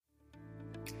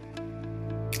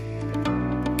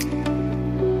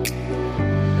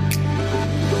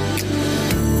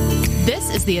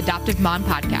This is the Adoptive Mom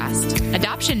Podcast.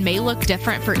 Adoption may look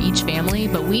different for each family,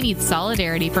 but we need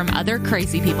solidarity from other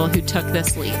crazy people who took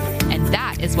this leap. And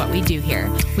that is what we do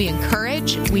here. We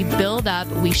encourage, we build up,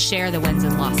 we share the wins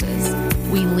and losses.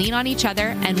 We lean on each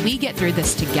other, and we get through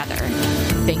this together.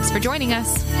 Thanks for joining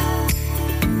us.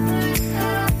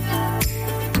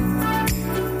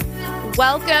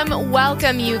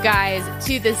 Welcome, you guys,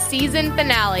 to the season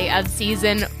finale of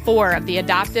season 4 of the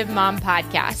Adoptive Mom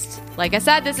Podcast. Like I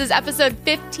said, this is episode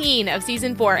 15 of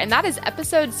season 4, and that is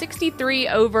episode 63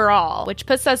 overall, which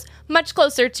puts us much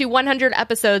closer to 100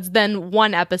 episodes than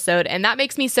one episode. And that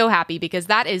makes me so happy because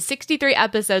that is 63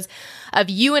 episodes of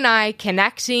you and I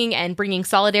connecting and bringing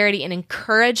solidarity and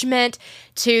encouragement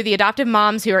to the adoptive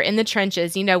moms who are in the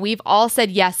trenches. You know, we've all said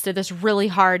yes to this really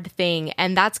hard thing,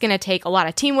 and that's going to take a lot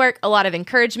of teamwork, a lot of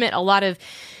encouragement, a lot of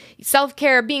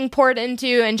self-care being poured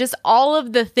into, and just all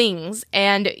of the things.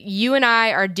 And you and I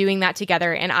are doing that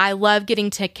together. And I love getting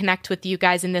to connect with you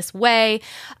guys in this way.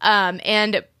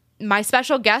 And my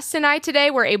special guest and I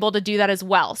today were able to do that as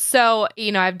well. So,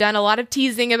 you know, I've done a lot of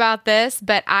teasing about this,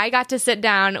 but I got to sit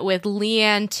down with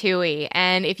Leigh Tuohy.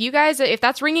 And if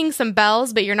that's ringing some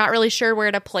bells, but you're not really sure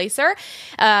where to place her,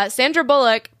 Sandra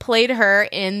Bullock played her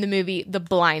in the movie The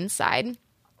Blind Side.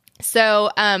 So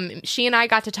she and I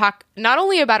got to talk not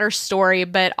only about her story,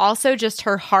 but also just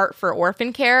her heart for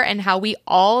orphan care and how we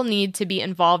all need to be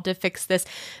involved to fix this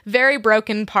very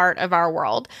broken part of our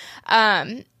world.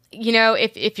 You know,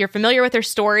 if you're familiar with her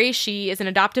story, she is an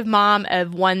adoptive mom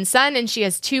of one son and she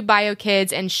has 2 bio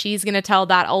kids, and she's going to tell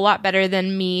that a lot better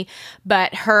than me.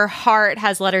 But her heart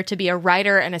has led her to be a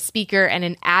writer and a speaker and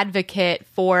an advocate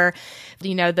for,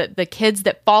 you know, the kids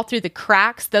that fall through the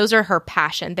cracks. Those are her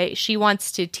passion. She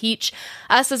wants to teach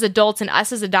us as adults and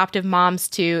us as adoptive moms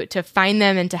to find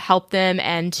them and to help them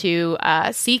and to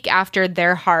seek after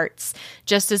their hearts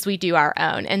just as we do our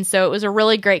own. And so it was a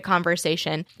really great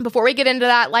conversation. Before we get into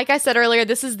that, like I said earlier,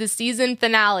 this is the season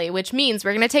finale, which means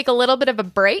we're going to take a little bit of a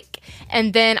break,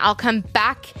 and then I'll come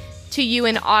back to you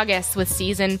in August with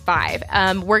season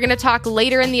 5. We're going to talk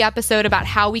later in the episode about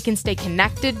how we can stay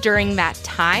connected during that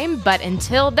time. But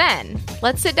until then,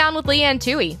 let's sit down with Leigh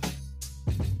Tuohy.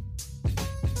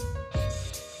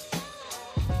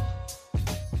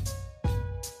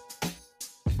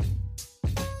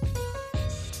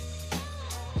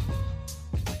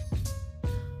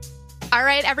 All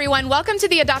right, everyone, welcome to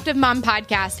the Adoptive Mom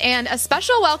Podcast, and a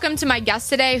special welcome to my guest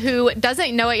today who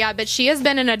doesn't know it yet, but she has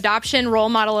been an adoption role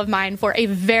model of mine for a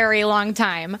very long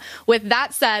time. With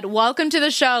that said, welcome to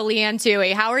the show, Leigh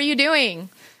Tuohy. How are you doing?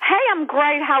 Hey, I'm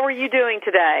great. How are you doing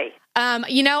today?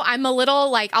 You know, I'm a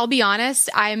little, I'll be honest,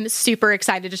 I'm super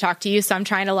excited to talk to you, so I'm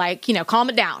trying to, calm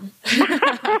it down. Take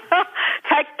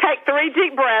 3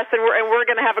 deep breaths, and we're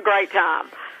going to have a great time.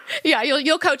 Yeah,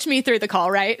 you'll coach me through the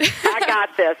call, right? I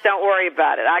got this. Don't worry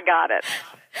about it. I got it.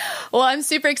 Well, I'm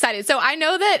super excited. So I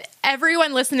know that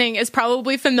everyone listening is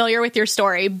probably familiar with your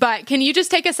story, but can you just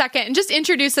take a second and just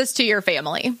introduce us to your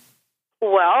family?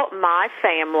 Well, my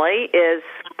family is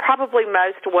probably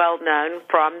most well-known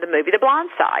from the movie The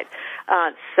Blind Side.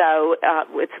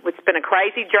 It's been a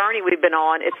crazy journey we've been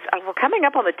on. We're coming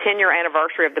up on the 10-year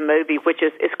anniversary of the movie, which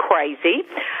is crazy,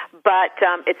 but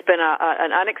it's been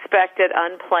an unexpected,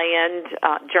 unplanned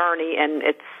journey, and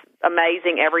it's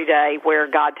amazing every day where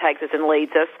God takes us and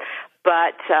leads us.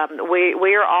 But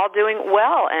we are all doing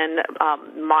well, and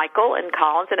Michael and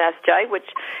Collins and SJ, which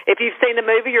if you've seen the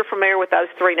movie, you're familiar with those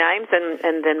 3 names,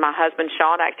 and then my husband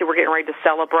Sean. Actually, we're getting ready to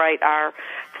celebrate our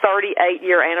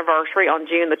 38-year anniversary on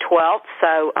June the 12th.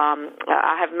 So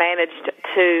I have managed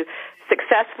to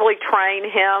successfully train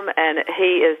him, and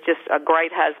he is just a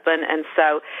great husband. And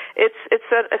so it's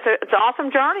an awesome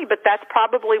journey. But that's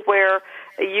probably where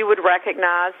you would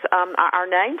recognize our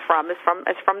name from. Is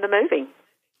from the movie.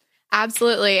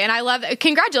 Absolutely. And I love,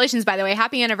 congratulations, by the way,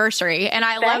 happy anniversary. And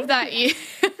I love that you,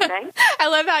 I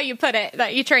love how you put it,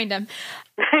 that you trained him.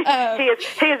 He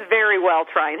is very well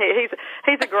trained.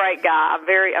 He's a great guy. I'm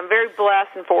very blessed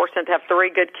and fortunate to have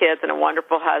 3 good kids and a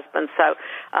wonderful husband. So,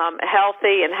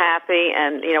 healthy and happy,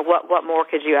 and what more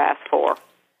could you ask for?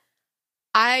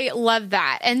 I love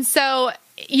that. And so,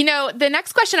 the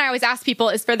next question I always ask people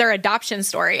is for their adoption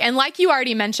story. And like you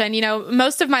already mentioned,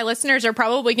 most of my listeners are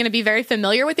probably going to be very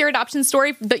familiar with your adoption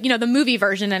story, but, the movie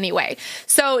version anyway.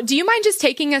 So do you mind just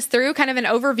taking us through kind of an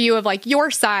overview of your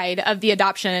side of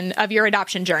your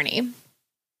adoption journey?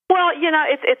 Well,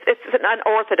 it's an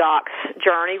unorthodox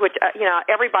journey, which,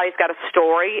 everybody's got a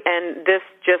story, and this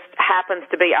just happens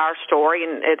to be our story,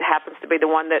 and it happens to be the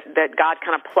one that God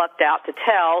kind of plucked out to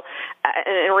tell.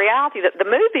 And in reality, the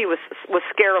movie was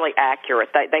scarily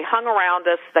accurate. They hung around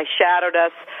us, they shadowed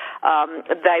us,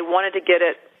 they wanted to get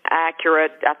it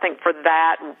accurate. I think for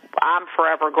that, I'm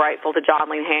forever grateful to John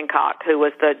Lee Hancock, who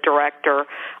was the director.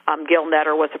 Gil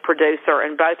Netter was the producer,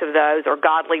 and both of those are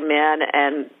godly men.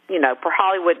 And, for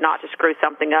Hollywood not to screw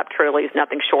something up truly is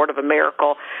nothing short of a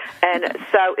miracle. And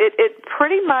so it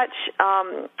pretty much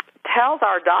tells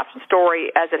our adoption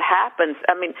story as it happens.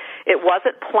 I mean, it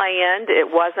wasn't planned.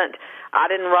 I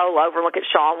didn't roll over and look at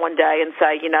Sean one day and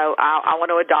say, I want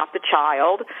to adopt a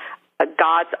child.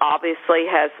 God obviously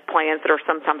has plans that are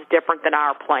sometimes different than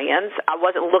our plans. I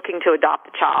wasn't looking to adopt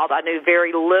a child. I knew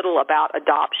very little about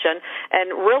adoption.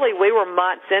 And really, we were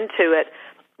months into it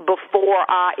before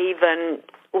I even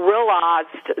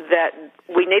realized that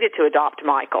we needed to adopt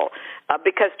Michael.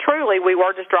 Because truly, we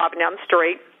were just driving down the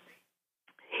street.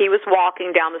 He was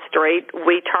walking down the street.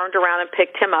 We turned around and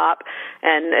picked him up.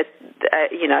 And,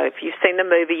 if you've seen the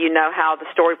movie, you know how the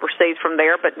story proceeds from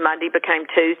there. But Monday became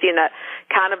Tuesday, and that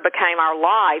kind of became our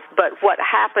life. But what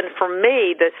happened for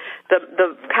me, the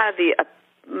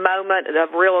moment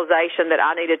of realization that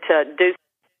I needed to do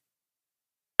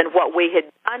and what we had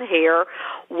done here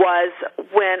was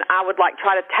when I would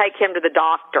try to take him to the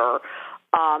doctor,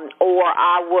 or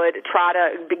I would try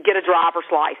to get a driver's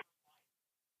license,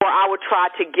 or I would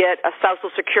try to get a Social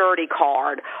Security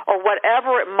card, or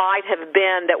whatever it might have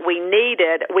been that we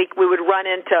needed. We would run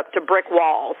into brick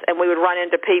walls, and we would run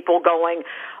into people going,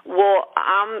 well,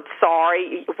 I'm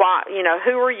sorry, why,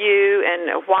 who are you,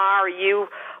 and why are you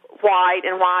white,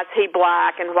 and why is he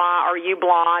black, and why are you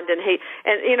blonde? And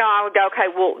I would go, okay,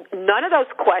 well, none of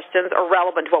those questions are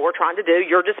relevant to what we're trying to do.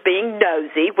 You're just being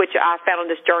nosy, which I found on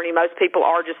this journey, most people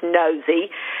are just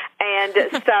nosy. And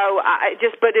so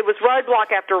but it was roadblock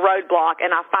after roadblock,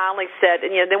 and I finally said,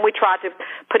 and then we tried to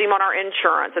put him on our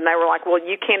insurance, and they were like, well,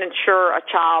 you can't insure a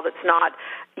child that's not,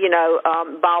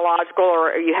 biological,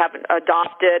 or you haven't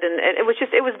adopted, and it was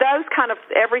those kind of,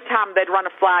 every time they'd run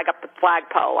a flag up the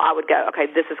flagpole, I would go, okay,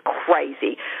 this is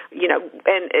crazy,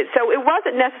 and so it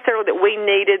wasn't necessarily that we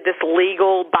needed this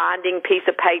legal binding piece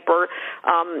of paper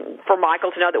for Michael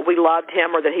to know that we loved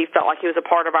him or that he felt like he was a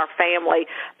part of our family,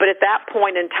 but at that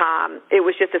point in time, it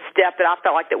was just a step that I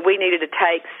felt like that we needed to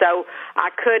take so I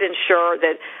could ensure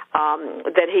that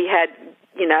he had,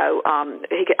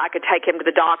 I could take him to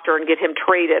the doctor and get him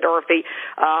treated, or if he,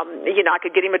 I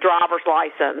could get him a driver's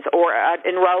license, or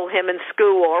enroll him in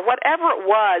school, or whatever it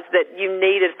was that you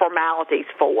needed formalities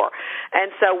for.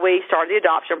 And so we started the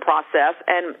adoption process,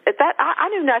 and at that I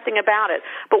knew nothing about it.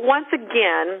 But once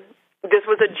again, this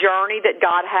was a journey that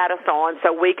God had us on,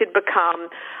 so we could become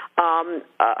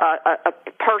a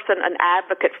person, an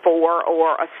advocate for,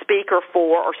 or a speaker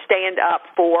for, or stand up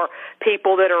for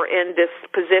people that are in this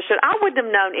position. I wouldn't have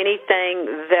known anything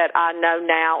that I know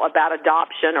now about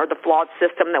adoption or the flawed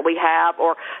system that we have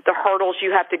or the hurdles you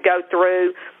have to go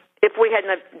through if we hadn't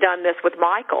have done this with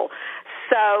Michael.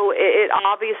 So it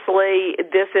obviously,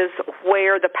 this is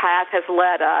where the path has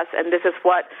led us, and this is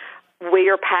what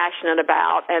we are passionate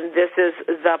about, and this is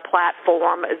the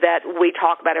platform that we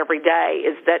talk about every day,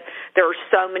 is that there are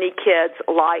so many kids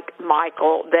like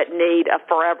Michael that need a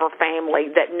forever family,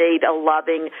 that need a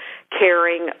loving,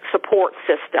 caring support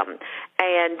system.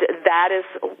 And that is,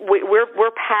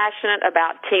 we're passionate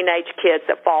about teenage kids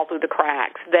that fall through the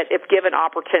cracks, that if given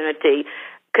opportunity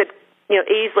could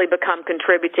easily become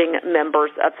contributing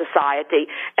members of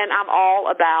society. And I'm all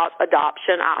about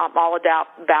adoption. I'm all about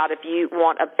if you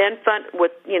want an infant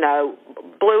with,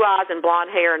 blue eyes and blonde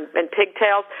hair and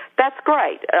pigtails, that's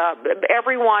great.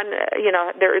 Everyone,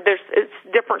 it's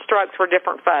different strokes for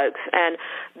different folks. And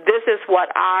this is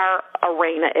what our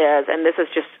arena is, and this is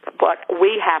just what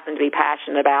we happen to be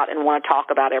passionate about and want to talk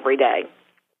about every day.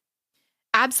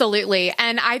 Absolutely.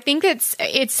 And I think it's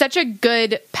such a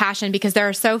good passion because there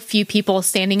are so few people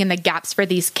standing in the gaps for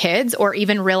these kids, or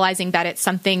even realizing that it's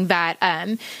something that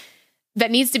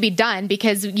that needs to be done,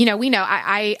 because, we know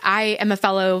I am a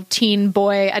fellow teen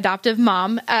boy adoptive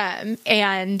mom.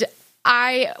 And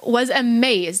I was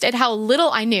amazed at how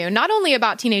little I knew, not only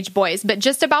about teenage boys, but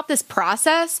just about this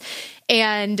process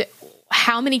and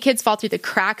how many kids fall through the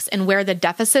cracks and where the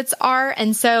deficits are.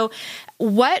 And so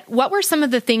what were some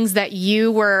of the things that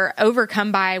you were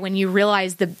overcome by when you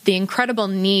realized the incredible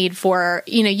need for,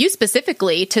 you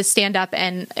specifically to stand up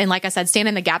and like I said, stand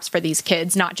in the gaps for these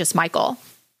kids, not just Michael?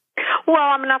 Well,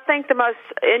 I think the most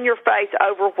in-your-face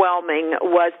overwhelming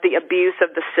was the abuse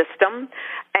of the system.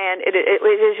 And it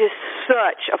is just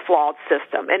such a flawed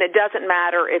system. And it doesn't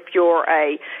matter if you're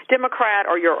a Democrat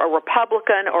or you're a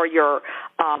Republican or you're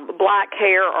black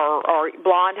hair or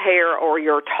blonde hair or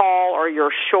you're tall or you're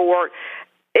short.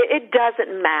 It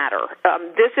doesn't matter.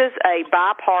 This is a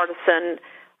bipartisan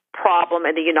problem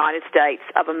in the United States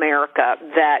of America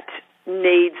that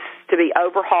needs to be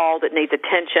overhauled. It needs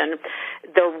attention.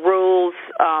 The rules,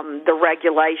 the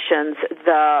regulations,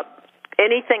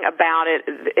 anything about it,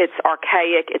 it's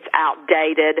archaic, it's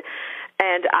outdated.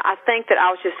 And I think that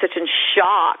I was just such in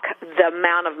shock the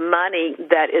amount of money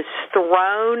that is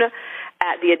thrown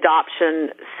at the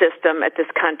adoption system at this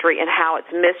country and how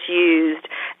it's misused.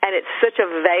 And it's such a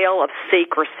veil of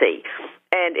secrecy.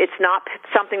 And it's not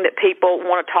something that people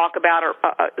want to talk about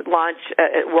at lunch,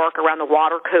 at work, around the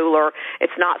water cooler.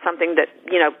 It's not something that,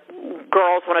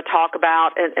 girls want to talk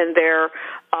about in their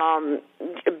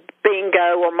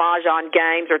bingo or mahjong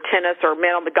games or tennis or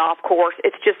men on the golf course.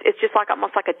 It's just like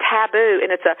almost like a taboo,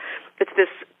 and it's this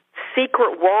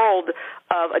secret world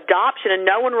of adoption, and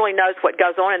no one really knows what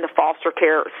goes on in the foster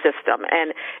care system.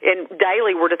 And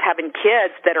daily, we're just having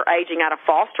kids that are aging out of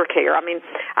foster care. I mean,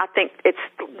 I think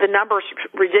the number's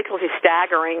ridiculously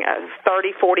staggering.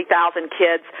 30,000, 40,000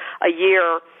 kids a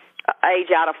year age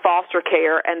out of foster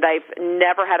care, and they've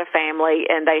never had a family,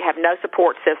 and they have no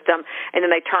support system, and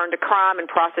then they turn to crime and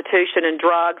prostitution and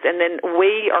drugs, and then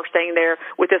we are staying there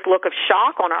with this look of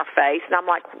shock on our face, and I'm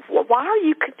like, well, why are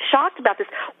you shocked about this?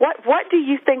 What do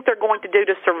you think they're going to do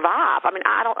to survive? I mean,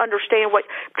 I don't understand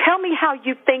tell me how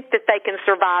you think that they can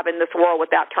survive in this world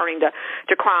without turning to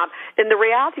crime. And the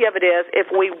reality of it is,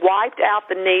 if we wiped out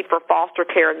the need for foster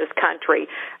care in this country,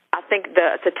 I think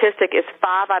the statistic is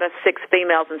 5 out of 6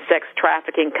 females in sex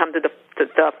trafficking come to the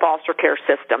foster care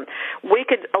system. We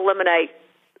could eliminate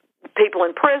people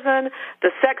in prison,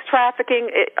 the sex trafficking,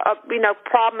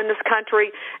 problem in this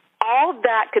country. All of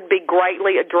that could be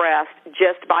greatly addressed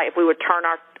just by if we would turn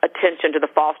our attention to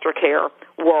the foster care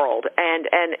world.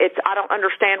 And I don't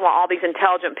understand why all these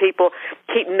intelligent people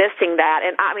keep missing that.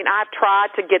 And I mean, I've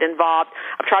tried to get involved.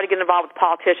 I've tried to get involved with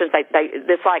politicians.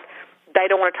 They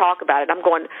don't want to talk about it. I'm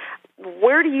going,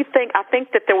 where do you think? I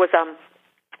think that there was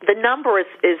the number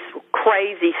is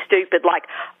crazy, stupid, like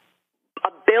 $1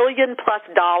 billion+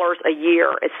 a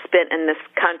year is spent in this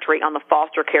country on the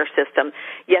foster care system,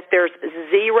 yet there's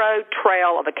zero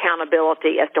trail of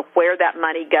accountability as to where that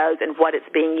money goes and what it's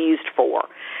being used for.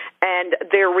 And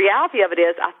the reality of it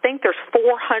is, I think there's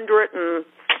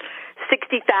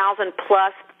 460,000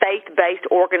 plus faith-based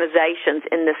organizations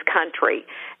in this country,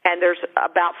 and there's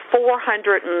about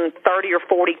 430 or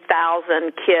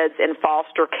 40,000 kids in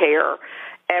foster care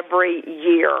every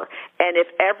year. And if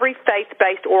every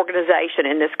faith-based organization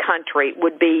in this country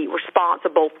would be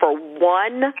responsible for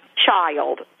one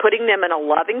child, putting them in a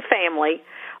loving family,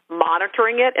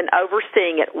 monitoring it and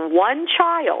overseeing it, one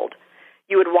child,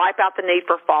 you would wipe out the need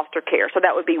for foster care. So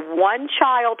that would be one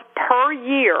child per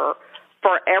year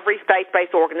for every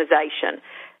faith-based organization.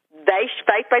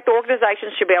 Faith-based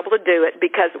organizations should be able to do it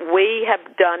because we have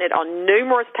done it on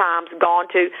numerous times, gone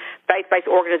to faith-based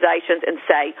organizations and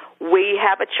say, we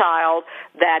have a child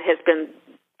that has been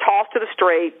tossed to the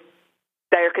street.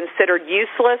 They are considered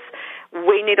useless.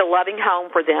 We need a loving home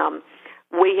for them.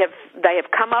 They have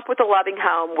come up with a loving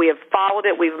home. We have followed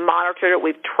it. We've monitored it.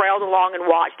 We've trailed along and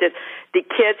watched it. The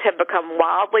kids have become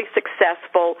wildly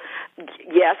successful.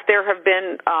 Yes, there have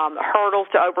been hurdles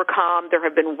to overcome. There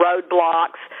have been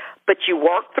roadblocks, but you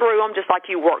work through them just like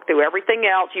you work through everything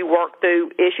else. You work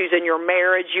through issues in your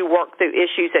marriage. You work through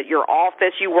issues at your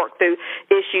office. You work through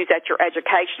issues at your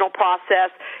educational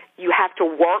process. You have to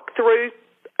work through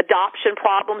adoption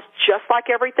problems just like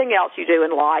everything else you do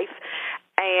in life.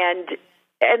 And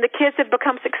the kids have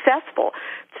become successful.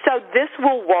 So this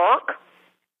will work.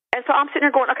 And so I'm sitting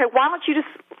here going, okay, why don't you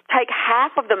just take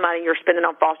half of the money you're spending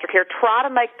on foster care, try to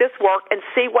make this work, and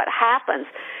see what happens.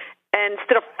 And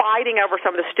instead of fighting over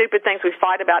some of the stupid things we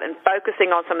fight about and focusing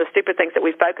on some of the stupid things that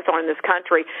we focus on in this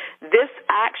country, this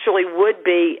actually would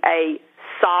be a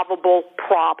solvable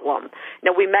problem.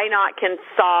 Now, we may not can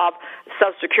solve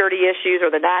Social Security issues or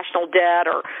the national debt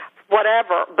or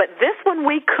whatever, but this one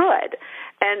we could.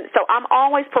 And so I'm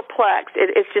always perplexed.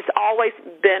 It's just always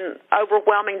been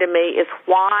overwhelming to me is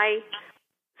why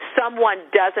someone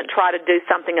doesn't try to do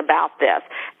something about this.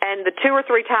 And the 2 or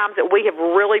 3 times that we have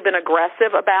really been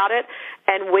aggressive about it,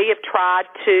 and we have tried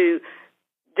to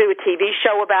do a TV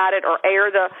show about it or air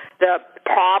the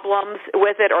problems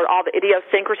with it or all the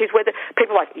idiosyncrasies with it,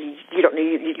 people are like, you don't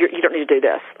need to do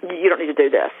this. You don't need to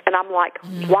do this. And I'm like,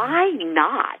 why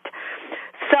not?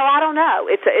 So I don't know.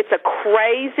 It's a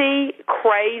crazy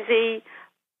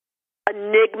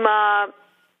enigma,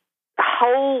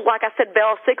 whole, like I said,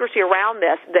 veil of secrecy around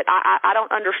this that I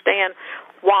don't understand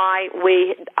why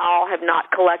we all have not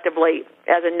collectively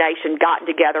as a nation gotten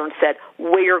together and said,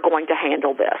 we are going to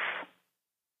handle this.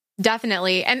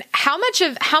 Definitely. And how much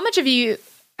of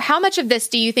this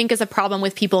do you think is a problem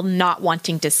with people not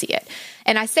wanting to see it?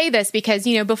 And I say this because,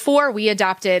 before we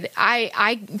adopted,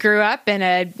 I grew up in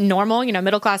a normal,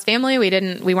 middle-class family.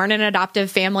 We weren't an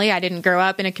adoptive family. I didn't grow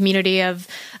up in a community of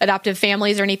adoptive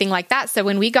families or anything like that. So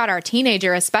when we got our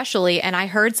teenager, especially, and I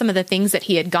heard some of the things that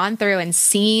he had gone through and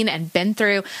seen and been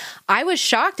through, I was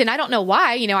shocked. And I don't know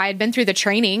why. I had been through the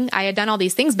training. I had done all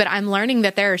these things, but I'm learning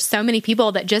that there are so many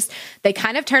people that they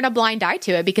kind of turn a blind eye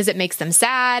to it because it makes them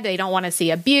sad. They don't want to see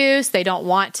abuse. They don't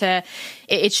want to,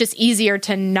 it's just easier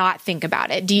to not think about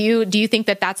it. Do you think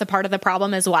that that's a part of the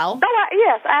problem as well? Oh,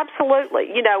 yes, absolutely.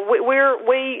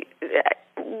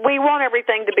 We want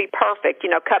everything to be perfect,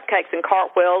 cupcakes and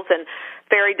cartwheels and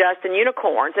fairy dust and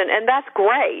unicorns, and that's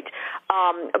great.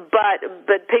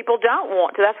 But people don't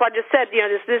want to. That's why I just said,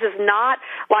 this is not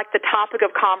like the topic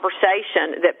of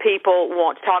conversation that people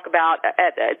want to talk about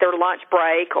at their lunch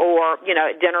break or,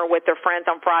 at dinner with their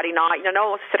friends on Friday night. No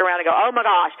one wants to sit around and go, oh my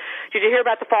gosh, did you hear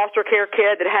about the foster care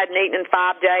kid that hadn't eaten in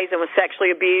 5 days and was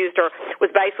sexually abused or was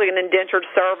basically an indentured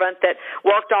servant that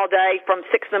worked all day from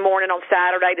 6 in the morning on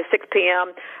Saturday to 6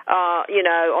 p.m.,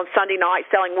 on Sunday night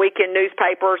selling weekend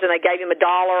newspapers, and they gave him $1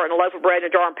 and a loaf of bread and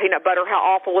a jar of peanut butter.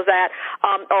 How awful was that?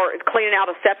 Or cleaning out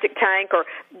a septic tank, or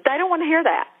they don't want to hear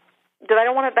that. They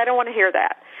don't want to hear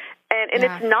that. And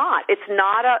yeah. It's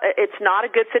not a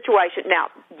good situation. Now,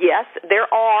 yes, there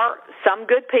are some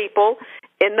good people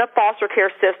in the foster care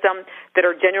system that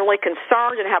are genuinely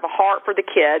concerned and have a heart for the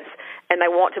kids, and they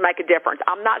want to make a difference.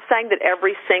 I'm not saying that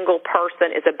every single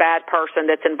person is a bad person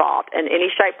that's involved in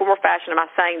any shape, form, or fashion. Am I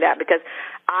saying that? Because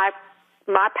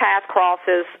my path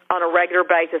crosses on a regular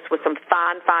basis with some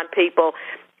fine people,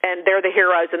 and they're the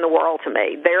heroes in the world to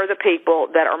me. They're the people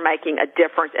that are making a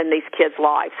difference in these kids'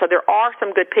 lives. So there are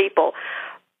some good people,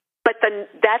 but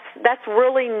that's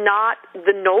really not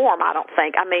the norm, I don't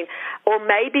think. I mean, or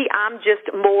maybe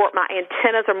my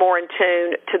antennas are more in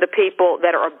tune to the people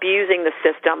that are abusing the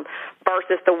system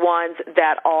versus the ones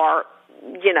that are,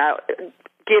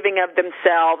 giving of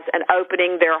themselves and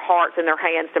opening their hearts and their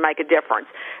hands to make a difference,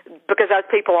 because those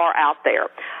people are out there.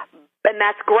 And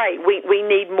that's great. We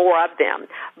need more of them.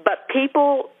 But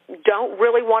people don't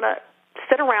really want to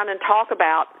sit around and talk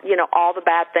about, all the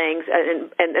bad things, and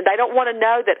they don't want to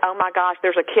know that, oh my gosh,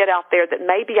 there's a kid out there that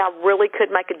maybe I really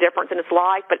could make a difference in his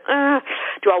life, but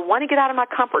do I want to get out of my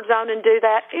comfort zone and do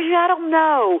that? I don't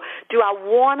know. Do I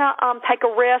want to take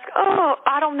a risk? Oh,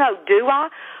 I don't know. Do I?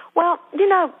 Well, you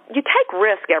take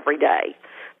risk every day.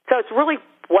 So it's really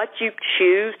what you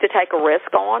choose to take a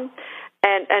risk on.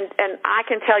 And I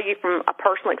can tell you from a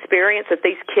personal experience that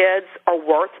these kids are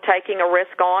worth taking a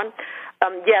risk on.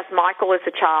 Yes, Michael is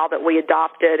a child that we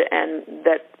adopted and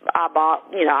that I bought,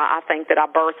 I think that I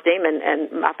birthed him,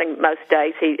 and I think most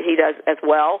days he does as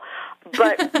well.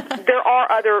 But there are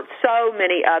so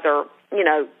many other,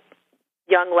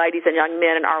 young ladies and young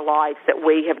men in our lives that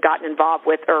we have gotten involved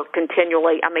with or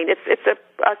continually. I mean, it's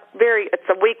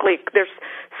a weekly, there's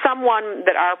someone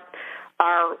that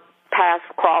our paths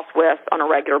cross with on a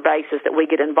regular basis that we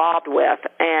get involved with,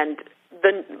 and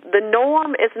the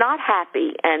norm is not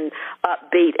happy and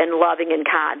upbeat and loving and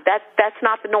kind. That's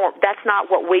not the norm. That's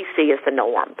not what we see as the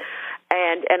norm.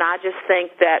 And I just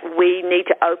think that we need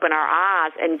to open our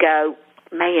eyes and go,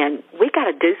 man, we got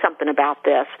to do something about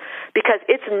this, because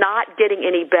it's not getting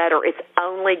any better. It's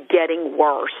only getting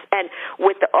worse. And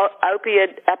with the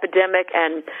opioid epidemic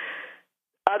and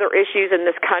other issues in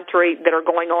this country that are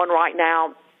going on right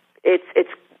now,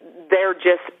 they're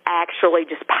just actually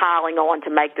just piling on to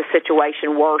make the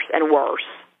situation worse and worse.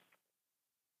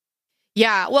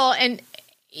 Yeah, well, and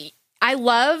I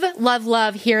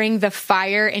love hearing the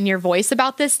fire in your voice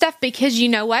about this stuff, because you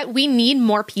know what? We need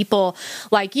more people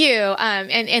like you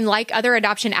and like other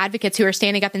adoption advocates who are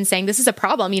standing up and saying, this is a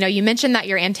problem. You mentioned that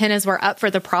your antennas were up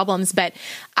for the problems, but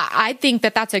I think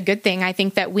that that's a good thing. I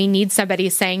think that we need somebody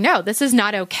saying, no, this is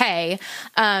not okay.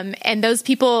 And those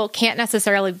people can't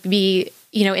necessarily be,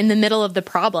 in the middle of the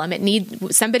problem. It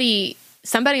needs somebody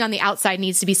on the outside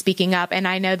needs to be speaking up. And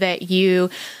I know that you've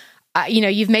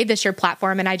made this your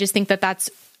platform, and I just think that that's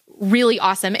really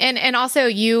awesome. And also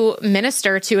you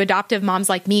minister to adoptive moms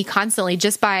like me constantly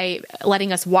just by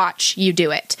letting us watch you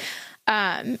do it.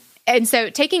 And And so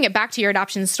taking it back to your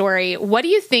adoption story, what do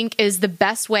you think is the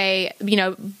best way,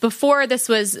 before this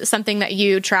was something that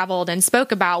you traveled and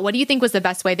spoke about, what do you think was the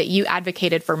best way that you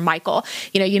advocated for Michael?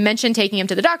 You mentioned taking him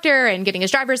to the doctor and getting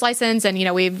his driver's license, and,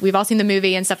 we've all seen the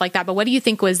movie and stuff like that, but what do you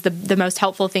think was the most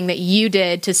helpful thing that you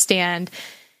did to stand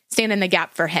in the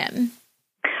gap for him?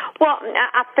 Well,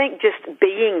 I think just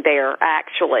being there,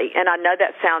 actually, and I know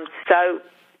that sounds so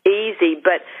easy,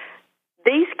 but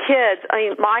these kids,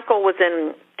 Michael was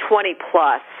in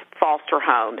 20-plus foster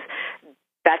homes.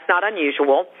 That's not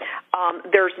unusual.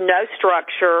 There's no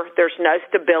structure. There's no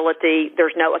stability.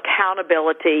 There's no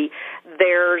accountability.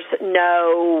 There's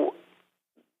no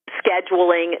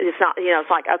scheduling. It's not,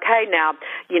 it's like, okay, now,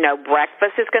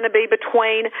 breakfast is going to be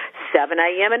between 7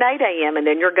 a.m. and 8 a.m., and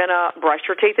then you're going to brush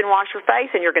your teeth and wash your face,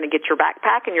 and you're going to get your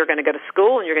backpack, and you're going to go to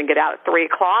school, and you're going to get out at 3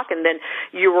 o'clock, and then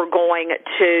you were going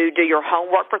to do your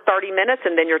homework for 30 minutes,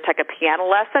 and then you're take a piano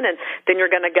lesson, and then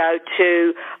you're going to go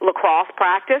to lacrosse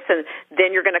practice, and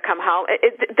then you're going to come home.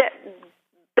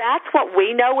 That's what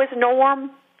we know is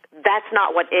norm. That's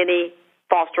not what any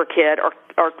foster kid or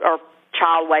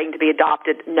child waiting to be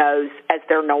adopted knows as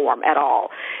their norm at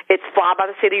all. It's fly by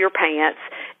the seat of your pants.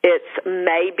 It's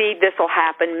maybe this will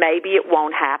happen, maybe it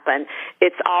won't happen.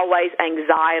 It's always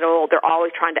anxietal. They're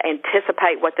always trying to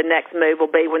anticipate what the next move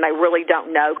will be when they really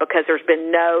don't know, because there's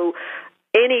been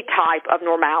any type of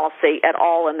normalcy at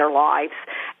all in their lives.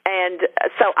 And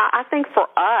so I think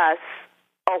for us,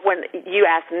 or when you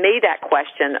ask me that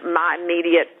question, my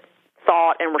immediate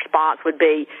thought and response would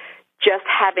be just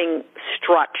having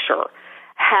structure,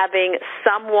 having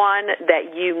someone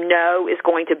that is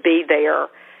going to be there,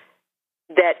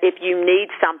 that if you need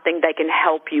something, they can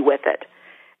help you with it.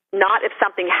 Not if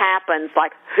something happens,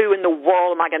 like, who in the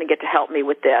world am I going to get to help me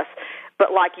with this?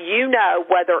 But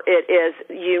whether it is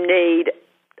you need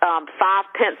 5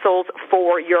 pencils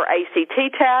for your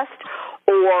ACT test,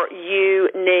 or you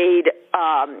need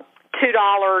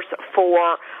 $2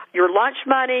 for your lunch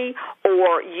money,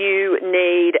 or you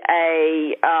need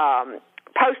a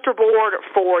poster board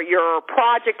for your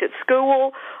project at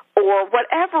school, or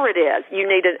whatever it is. You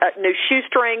need a new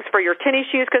shoestrings for your tennis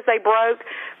shoes because they broke.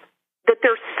 That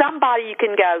there's somebody you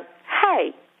can go,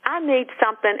 hey, I need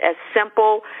something as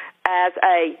simple as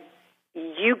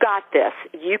you got this.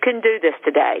 You can do this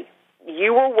today.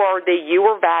 You are worthy. You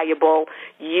are valuable.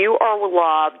 You are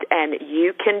loved, and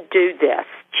you can do this.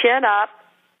 Chin up,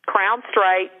 crown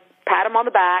straight, pat them on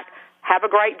the back, have a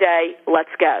great day,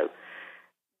 let's go.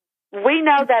 We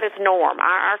know that is norm.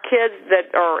 Our kids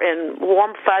that are in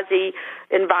warm, fuzzy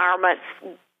environments,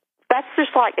 that's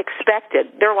just like expected.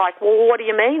 They're like, well, what do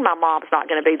you mean my mom's not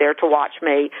going to be there to watch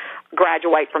me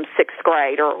graduate from 6th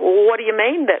grade? Or what do you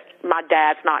mean that my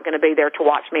dad's not going to be there to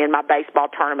watch me in my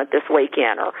baseball tournament this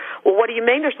weekend? Or, well, what do you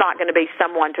mean there's not going to be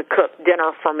someone to cook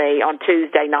dinner for me on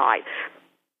Tuesday night?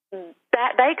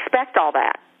 That they expect all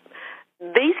that.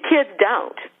 These kids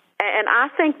don't. And I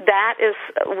think that is,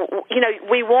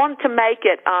 we want to make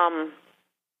it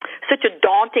such a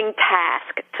daunting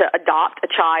task to adopt a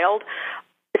child,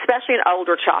 especially an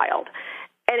older child.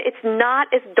 And it's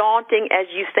not as daunting as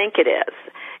you think it is.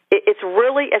 It's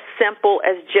really as simple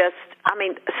as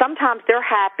sometimes they're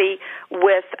happy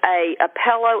with a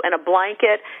pillow and a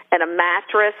blanket and a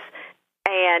mattress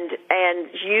and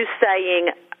you saying,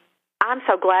 I'm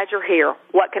so glad you're here.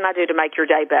 What can I do to make your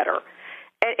day better?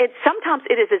 Sometimes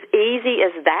it is as easy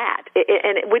as that,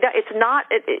 it's not.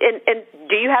 And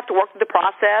do you have to work through the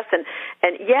process?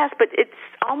 And yes, but it's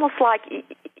almost like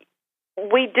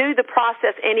we do the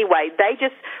process anyway. They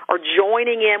just are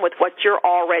joining in with what you're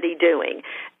already doing.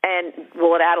 And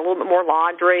will it add a little bit more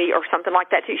laundry or something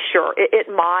like that too? Sure, it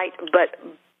might, but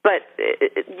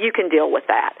you can deal with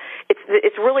that.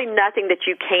 It's really nothing that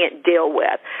you can't deal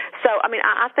with. So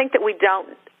I think that we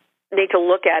don't need to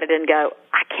look at it and go,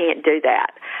 I can't do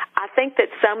that. I think that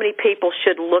so many people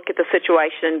should look at the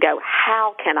situation and go,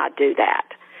 how can I do that?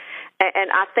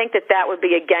 And I think that would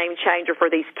be a game changer for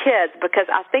these kids, because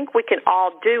I think we can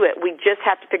all do it. We just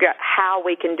have to figure out how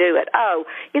we can do it. Oh,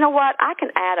 you know what? I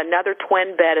can add another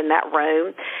twin bed in that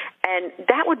room, and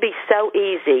that would be so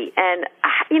easy. And,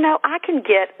 I can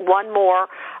get one more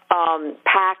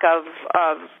pack of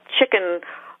chicken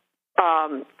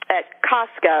at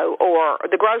Costco or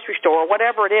the grocery store or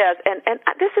whatever it is, and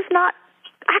this is not,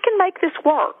 I can make this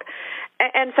work.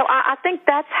 And so I think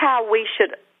that's how we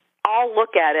should all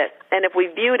look at it, and if we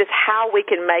view it as how we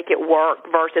can make it work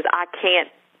versus I can't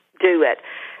do it,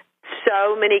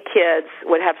 so many kids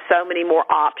would have so many more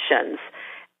options.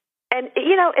 And,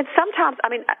 and sometimes,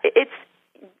 it's,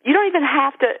 you don't even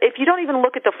have to, if you don't even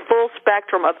look at the full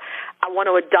spectrum of I want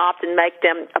to adopt and make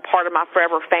them a part of my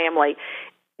forever family,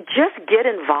 just get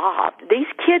involved. These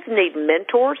kids need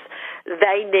mentors.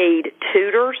 They need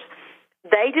tutors.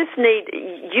 They just need,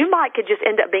 you could just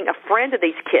end up being a friend of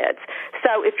these kids.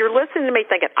 So if you're listening to me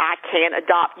thinking, I can't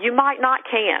adopt, you might not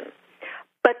can.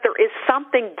 But there is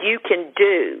something you can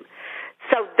do.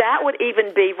 So that would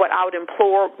even be what I would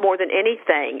implore more than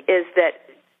anything, is that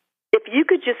if you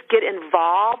could just get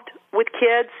involved with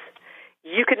kids,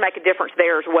 you could make a difference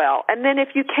there as well. And then if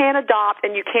you can adopt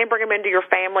and you can bring them into your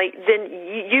family, then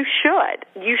you should.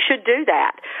 You should do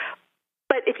that.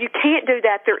 But if you can't do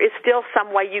that, there is still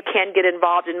some way you can get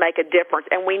involved and make a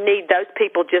difference, and we need those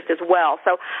people just as well.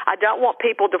 So I don't want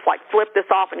people to flip this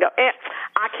off and go,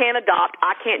 I can't adopt,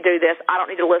 I can't do this, I don't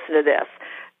need to listen to this.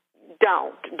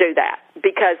 Don't do that,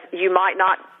 because you might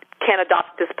not can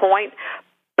adopt at this point,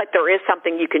 but there is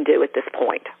something you can do at this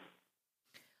point.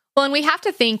 Well, and we have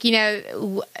to think,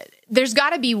 there's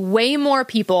got to be way more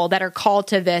people that are called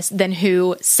to this than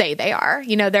who say they are.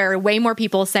 There are way more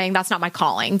people saying, that's not my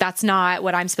calling. That's not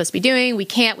what I'm supposed to be doing. We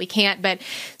can't, but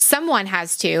someone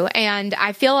has to. And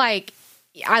I feel like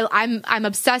I'm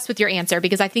obsessed with your answer,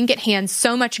 because I think it hands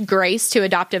so much grace to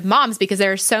adoptive moms, because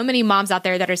there are so many moms out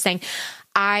there that are saying,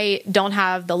 I don't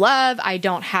have the love, I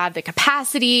don't have the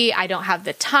capacity, I don't have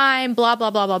the time, blah, blah,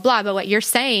 blah, blah, blah. But what you're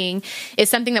saying is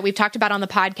something that we've talked about on the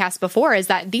podcast before, is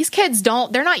that these kids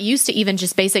they're not used to even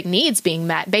just basic needs being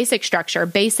met, basic structure,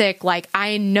 basic,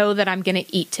 I know that I'm going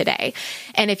to eat today.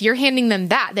 And if you're handing them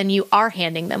that, then you are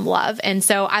handing them love. And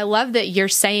so I love that you're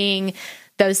saying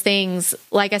those things,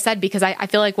 like I said, because I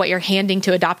feel like what you're handing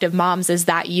to adoptive moms is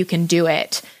that you can do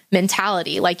it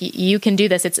mentality. You can do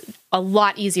this. It's a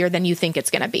lot easier than you think it's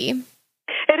going to be.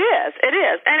 It is.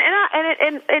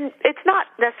 And it's not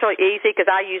necessarily easy, because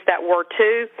I use that word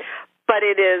too, but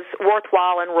it is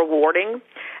worthwhile and rewarding.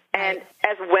 And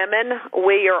as women,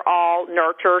 we are all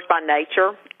nurturers by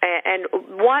nature. And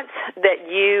once that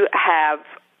you have,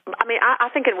 I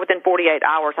think within 48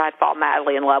 hours, I had fallen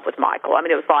madly in love with Michael.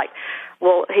 It was like,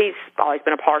 well, he's always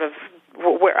been a part of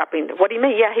what do you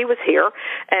mean? Yeah, he was here.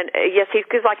 And yes, he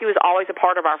was always a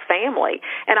part of our family.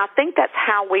 And I think that's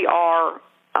how we are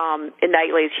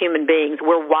innately as human beings.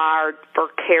 We're wired for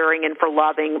caring and for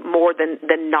loving more than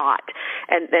not.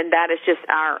 And that is just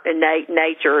our innate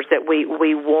natures, that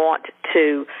we want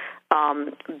to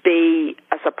be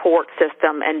a support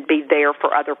system and be there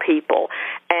for other people.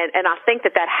 And I think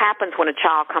that happens when a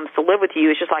child comes to live with you.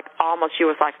 It's just you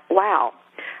was like, wow,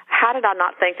 how did I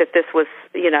not think that this was,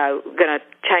 going to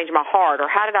change my heart? Or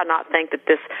how did I not think that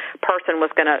this person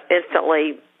was going to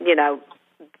instantly,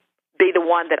 be the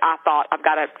one that I thought I've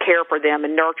got to care for them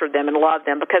and nurture them and love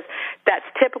them? Because that's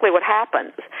typically what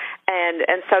happens.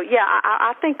 And so, yeah,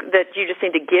 I think that you just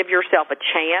need to give yourself a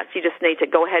chance. You just need to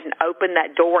go ahead and open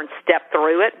that door and step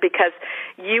through it, because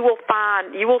you will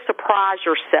surprise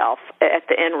yourself at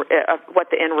the end of what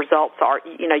the end results are.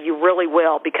 You really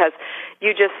will, because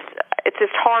it's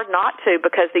just hard not to,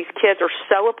 because these kids are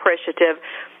so appreciative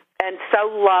and so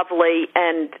lovely,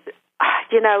 and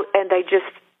they're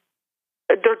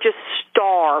just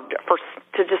starved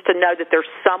to know that there's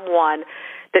someone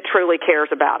that truly cares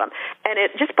about them. And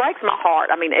it just breaks my heart.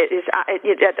 I'm just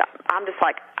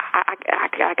like,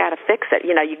 I got to fix it,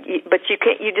 but you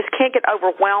just can't get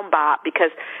overwhelmed by it,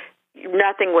 because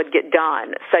nothing would get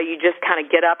done. So you just kind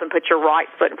of get up and put your right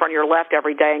foot in front of your left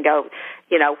every day and go,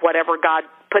 whatever God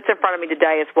puts in front of me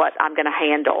today is what I'm going to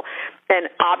handle. And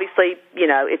obviously,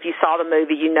 if you saw the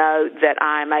movie, you know that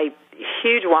I'm a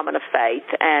huge woman of faith,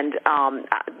 and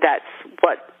that's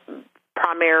what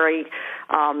primary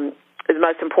is the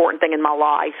most important thing in my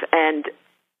life. And,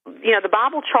 the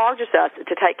Bible charges us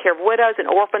to take care of widows and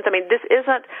orphans. This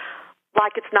isn't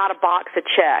like it's not a box to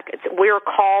check. We're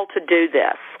called to do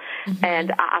this. Mm-hmm.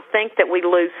 And I think that we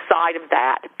lose sight of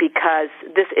that, because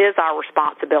this is our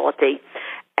responsibility.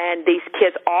 And these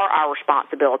kids are our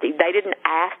responsibility. They didn't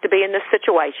ask to be in this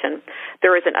situation.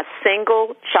 There isn't a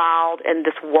single child in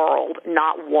this world,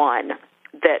 not one,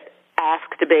 that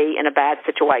asked to be in a bad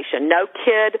situation. No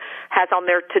kid has on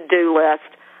their to-do list,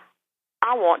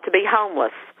 I want to be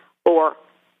homeless, or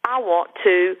I want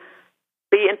to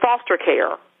be in foster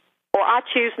care, or I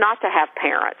choose not to have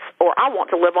parents, or I want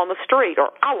to live on the street,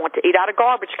 or I want to eat out of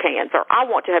garbage cans, or I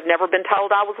want to have never been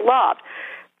told I was loved.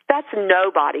 That's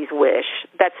nobody's wish.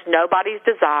 That's nobody's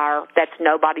desire. That's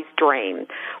nobody's dream.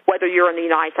 Whether you're in the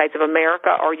United States of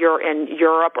America, or you're in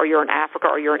Europe, or you're in Africa,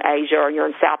 or you're in Asia, or you're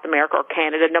in South America or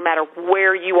Canada, no matter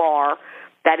where you are,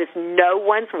 that is no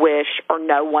one's wish or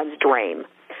no one's dream.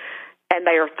 And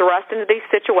they are thrust into these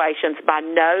situations by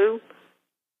no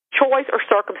choice or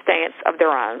circumstance of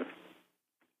their own.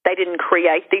 They didn't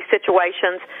create these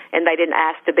situations, and they didn't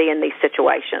ask to be in these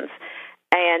situations.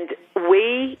 And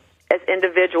we, as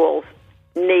individuals,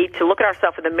 need to look at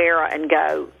ourselves in the mirror and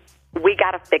go, we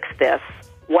got to fix this.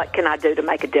 What can I do to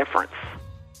make a difference?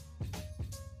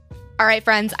 All right,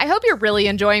 friends, I hope you're really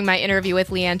enjoying my interview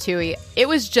with Leigh Tuohy. It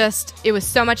was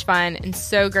so much fun and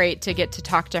so great to get to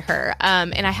talk to her.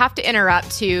 And I have to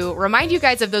interrupt to remind you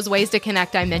guys of those ways to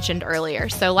connect I mentioned earlier.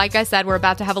 So like I said, we're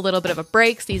about to have a little bit of a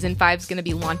break. Season 5 is going to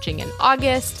be launching in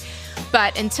August.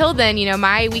 But until then,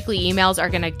 my weekly emails are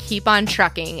going to keep on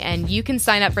trucking, and you can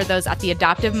sign up for those at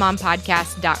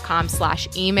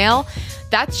theadoptivemompodcast.com/email.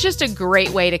 That's just a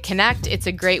great way to connect. It's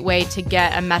a great way to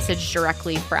get a message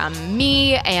directly from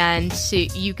me, and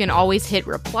you can always hit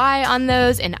reply on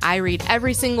those, and I read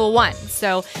every single one.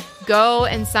 So go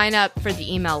and sign up for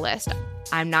the email list.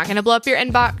 I'm not going to blow up your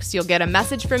inbox. You'll get a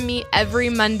message from me every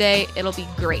Monday. It'll be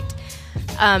great.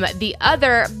 The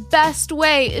other best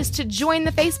way is to join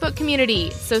the Facebook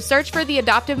community. So search for the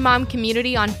Adoptive Mom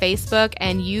Community on Facebook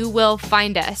and you will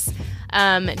find us.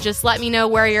 Just let me know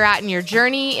where you're at in your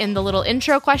journey in the little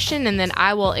intro question, and then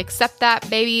I will accept that,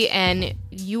 baby, and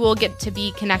you will get to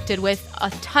be connected with a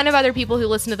ton of other people who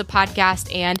listen to the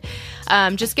podcast and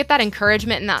just get that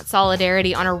encouragement and that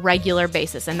solidarity on a regular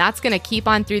basis. And that's going to keep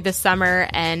on through the summer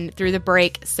and through the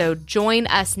break. So join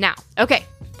us now. Okay,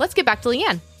 let's get back to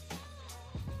Leigh.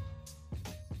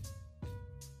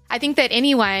 I think that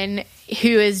anyone who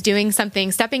is doing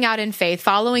something, stepping out in faith,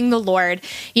 following the Lord,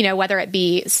 whether it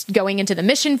be going into the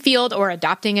mission field or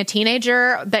adopting a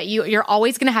teenager, but you're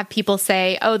always going to have people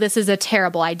say, oh, this is a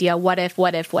terrible idea. What if?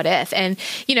 And,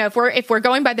 if we're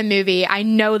going by the movie, I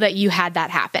know that you had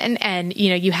that happen. And,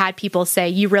 you had people say,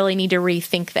 you really need to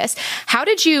rethink this. How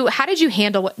did you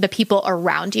handle the people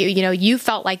around you? You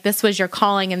felt like this was your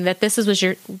calling and that this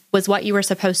was what you were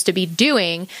supposed to be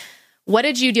doing. What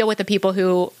did you deal with the people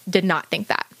who did not think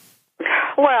that?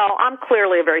 Well, I'm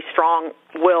clearly a very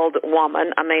strong-willed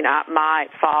woman. I mean, my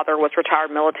father was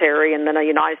retired military and then a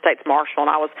United States Marshal, and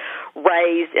I was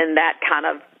raised in that kind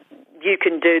of you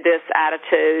can do this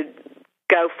attitude,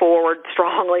 go forward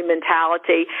strongly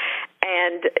mentality.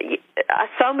 And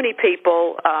so many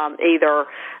people either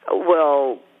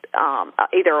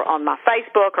on my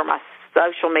Facebook or my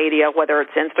social media, whether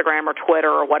it's Instagram or Twitter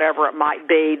or whatever it might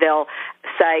be, they'll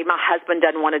say, my husband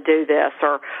doesn't want to do this,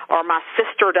 or my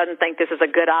sister doesn't think this is a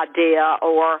good idea,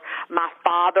 or my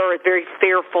father is very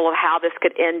fearful of how this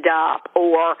could end up,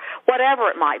 or whatever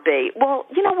it might be. Well,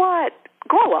 you know what?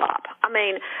 Grow up. I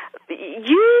mean,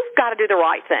 you've got to do the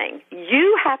right thing.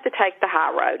 You have to take the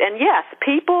high road. And yes,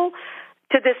 people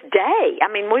to this day, I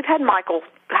mean, we've had Michael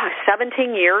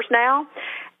 17 years now,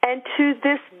 and to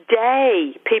this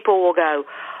day, people will go,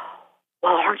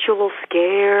 well, aren't you a little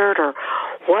scared or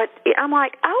what? I'm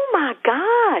like, oh, my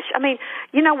gosh. I mean,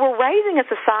 we're raising a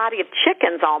society of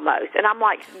chickens almost. And I'm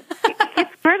like,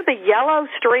 get rid of the yellow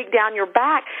streak down your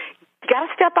back. You got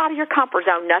to step out of your comfort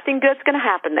zone. Nothing good's going to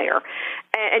happen there.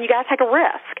 And you got to take a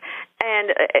risk.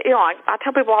 And, I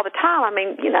tell people all the time, I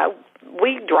mean,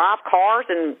 we drive cars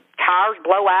and tires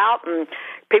blow out and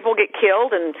people get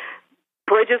killed and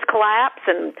bridges collapse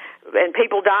and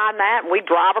people die in that, and we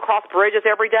drive across bridges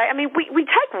every day. I mean, we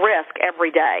take risk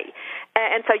every day.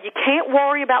 And so you can't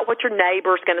worry about what your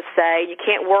neighbor's going to say. You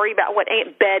can't worry about what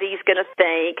Aunt Betty's going to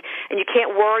think. And you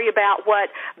can't worry about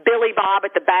what Billy Bob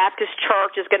at the Baptist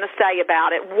church is going to say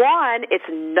about it. One, it's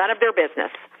none of their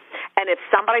business. And if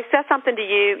somebody says something to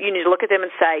you, you need to look at them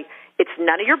and say, it's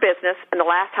none of your business. And the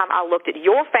last time I looked at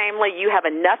your family, you have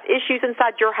enough issues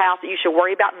inside your house that you should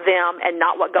worry about them and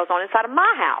not what goes on inside of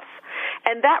my house.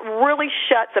 And that really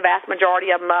shuts the vast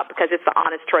majority of them up because it's the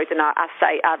honest truth. And I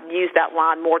say I've used that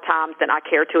line more times than I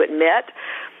care to admit.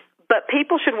 But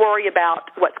people should worry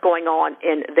about what's going on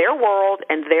in their world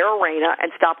and their arena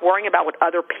and stop worrying about what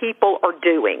other people are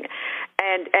doing.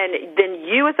 And then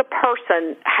you as a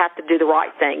person have to do the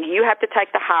right thing. You have to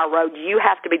take the high road. You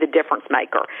have to be the difference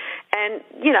maker. And,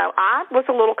 I was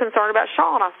a little concerned about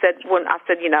Sean. I said,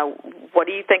 what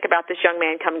do you think about this young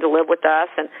man coming to live with us?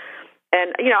 And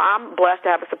I'm blessed to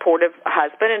have a supportive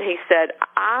husband, and he said,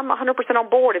 I'm 100% on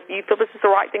board. If you feel this is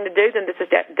the right thing to do, then this is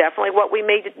definitely what we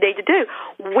need to do.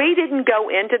 We didn't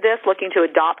go into this looking to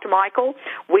adopt Michael.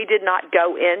 We did not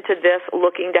go into this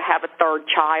looking to have a third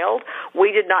child.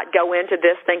 We did not go into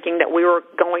this thinking that we were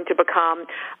going to become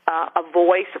a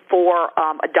voice for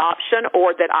adoption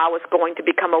or that I was going to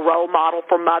become a role model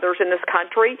for mothers in this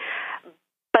country.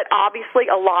 But obviously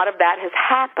a lot of that has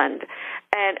happened,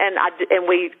 and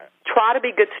we try to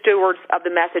be good stewards of the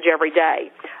message every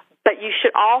day. But you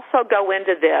should also go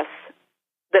into this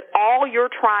that all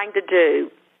you're trying to do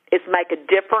is make a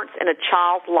difference in a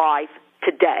child's life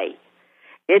today.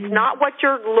 It's not what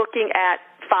you're looking at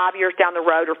 5 years down the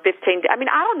road or 15. I mean,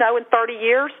 I don't know, in 30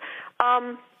 years,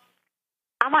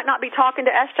 I might not be talking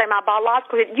to SJ, my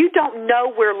biological kid. You don't know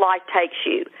where life takes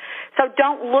you. So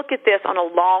don't look at this on a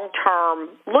long term.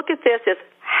 Look at this as,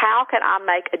 how can I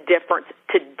make a difference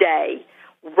today,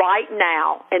 right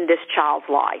now, in this child's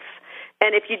life?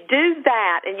 And if you do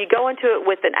that and you go into it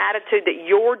with an attitude that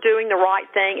you're doing the right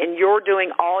thing and you're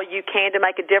doing all you can to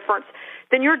make a difference,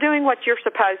 then you're doing what you're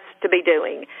supposed to be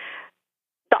doing.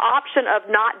 The option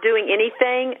of not doing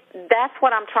anything, that's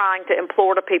what I'm trying to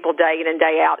implore to people day in and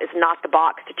day out, is not the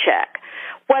box to check.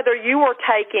 Whether you are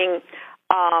taking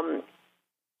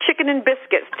chicken and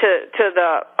biscuits to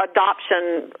the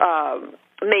adoption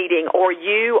meeting, or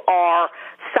you are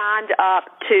signed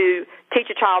up to teach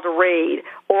a child to read,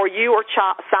 or you are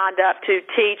signed up to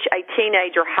teach a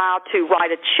teenager how to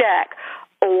write a check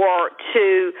or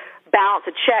to balance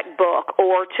a checkbook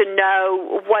or to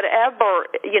know whatever,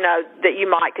 that you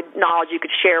might knowledge you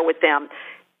could share with them,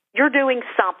 you're doing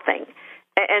something.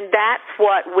 And that's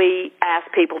what we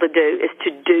ask people to do, is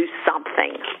to do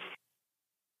something.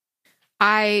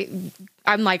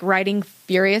 I'm like writing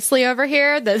furiously over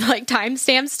here, the like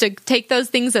timestamps to take those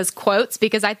things as quotes,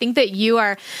 because I think that you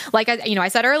are, like, I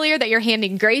said earlier that you're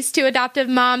handing grace to adoptive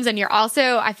moms, and you're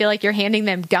also, I feel like you're handing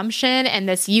them gumption and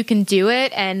this, you can do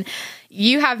it. And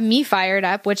you have me fired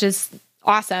up, which is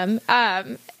awesome.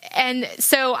 And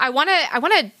so I want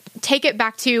to take it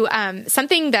back to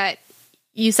something that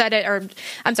you said,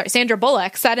 Sandra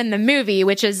Bullock said in the movie,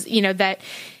 which is, that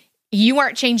you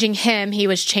weren't changing him, he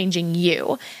was changing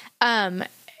you.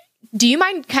 Do you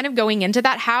mind kind of going into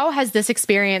that? How has this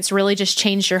experience really just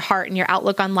changed your heart and your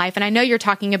outlook on life? And I know you're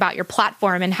talking about your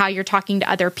platform and how you're talking to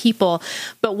other people,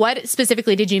 but what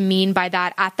specifically did you mean by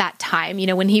that at that time,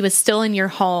 when he was still in your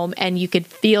home and you could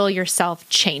feel yourself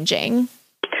changing?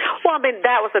 Well, I mean,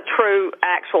 that was a true,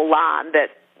 actual line that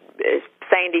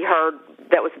Sandy heard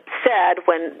that was said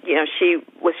when, she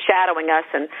was shadowing us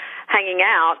and hanging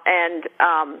out. And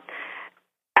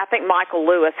I think Michael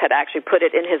Lewis had actually put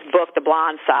it in his book, The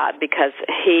Blind Side, because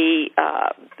he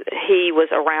was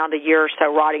around a year or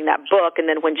so writing that book. And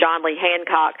then when John Lee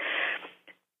Hancock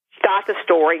got the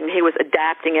story and he was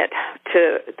adapting it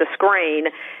to the screen,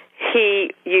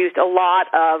 he used a lot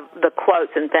of the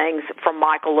quotes and things from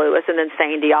Michael Lewis, and then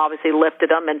Sandy obviously lifted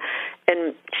them, and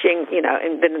she,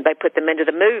 and then they put them into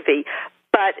the movie.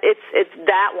 But it's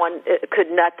that one.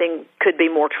 Nothing could be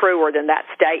more truer than that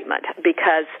statement,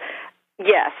 because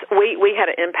yes, we had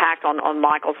an impact on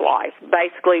Michael's life.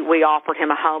 Basically, we offered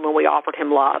him a home and we offered him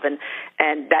love, and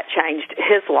that changed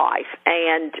his life.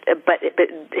 But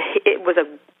it was a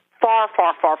far,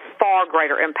 far, far, far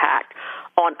greater impact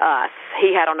on us.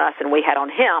 He had on us and we had on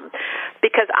him,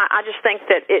 because I just think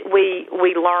that we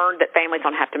learned that families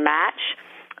don't have to match.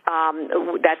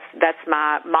 That's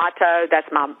my motto. That's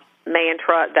my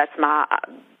mantra. That's my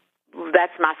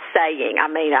saying. I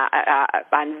mean,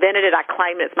 I invented it. I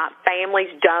claim it. It's my families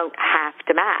don't have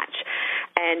to match.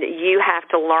 And you have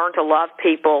to learn to love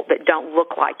people that don't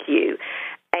look like you.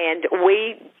 And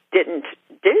we didn't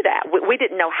do that. We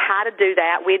didn't know how to do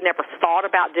that. We had never thought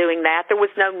about doing that. There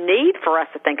was no need for us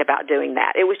to think about doing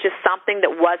that. It was just something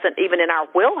that wasn't even in our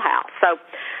wheelhouse. So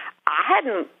I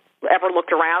hadn't ever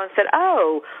looked around and said,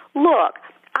 oh, look,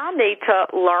 I need to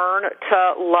learn to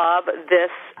love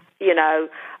this,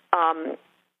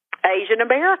 Asian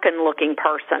American looking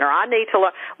person, or I need to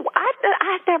learn.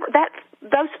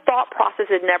 Those thought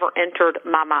processes never entered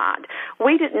my mind.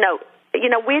 We didn't know.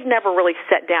 We'd never really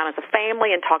sat down as a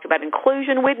family and talked about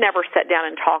inclusion. We'd never sat down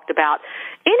and talked about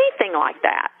anything like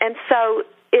that. And so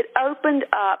it opened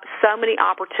up so many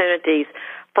opportunities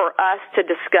for us to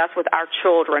discuss with our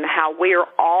children how we are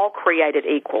all created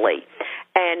equally.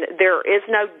 And there is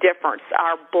no difference.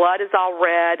 Our blood is all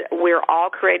red. We're all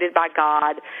created by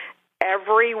God.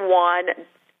 Everyone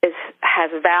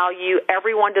has value.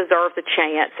 Everyone deserves a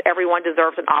chance. Everyone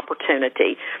deserves an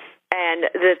opportunity. And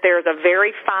that there's a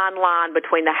very fine line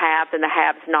between the haves and the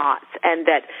have-nots, and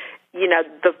that,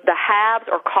 the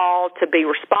haves are called to be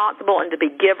responsible and to be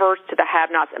givers to the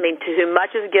have-nots. I mean, to whom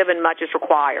much is given, much is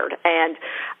required. And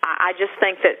I just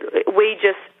think that we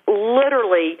just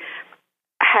literally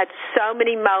had so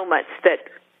many moments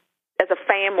that as a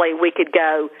family we could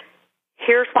go,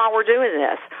 here's why we're doing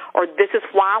this, or this is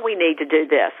why we need to do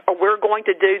this, or we're going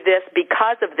to do this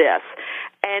because of this.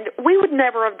 And we would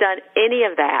never have done any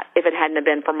of that if it hadn't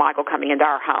been for Michael coming into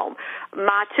our home.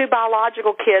 My two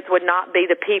biological kids would not be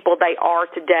the people they are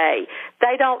today.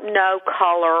 They don't know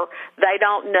color. They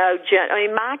don't know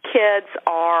my kids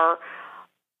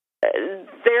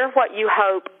they're what you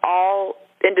hope all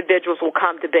individuals will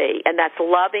come to be, and that's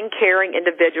loving, caring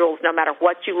individuals, no matter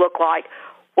what you look like,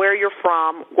 where you're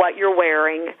from, what you're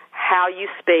wearing, how you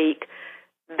speak,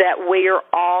 that we are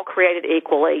all created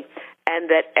equally and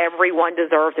that everyone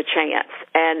deserves a chance.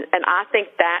 And I think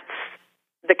that's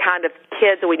the kind of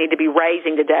kids that we need to be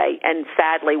raising today, and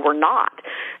sadly we're not.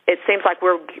 It seems like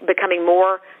we're becoming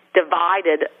more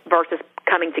divided versus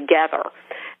coming together.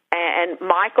 And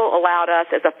Michael allowed us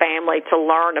as a family to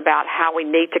learn about how we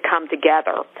need to come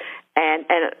together. And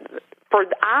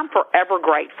I'm forever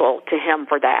grateful to him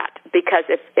for that, because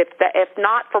if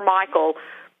not for Michael,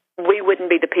 we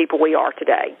wouldn't be the people we are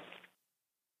today.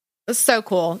 So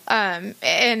cool.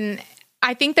 And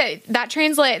I think that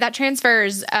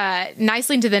transfers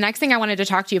nicely into the next thing I wanted to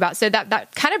talk to you about. So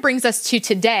that kind of brings us to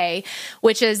today,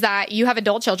 which is that you have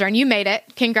adult children. You made it.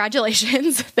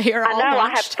 Congratulations. They are all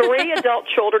launched. I have 3 adult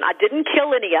children. I didn't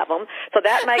kill any of them, so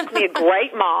that makes me a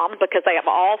great mom because they have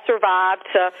all survived.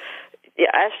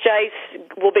 SJ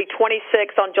will be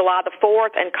 26 on July the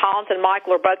 4th, and Collins and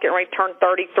Michael are both getting ready to turn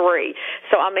 33.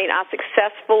 So, I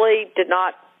successfully did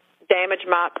not damage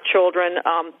my children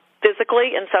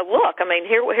physically, and so look,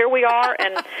 here we are,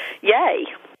 and yay.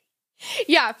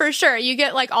 Yeah, for sure. You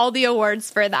get all the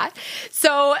awards for that.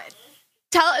 So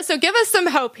give us some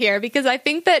hope here, because I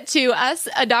think that to us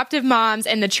adoptive moms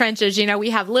in the trenches,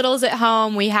 we have littles at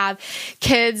home, we have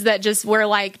kids that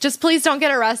we're just please don't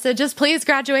get arrested, just please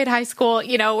graduate high school.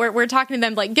 We're talking to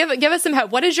them give us some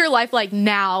hope. What is your life like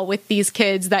now with these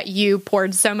kids that you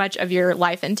poured so much of your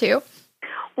life into?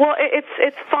 Well,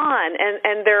 it's fun,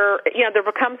 and there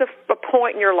becomes a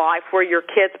point in your life where your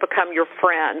kids become your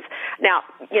friends. Now,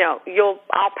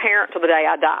 I'll parent till the day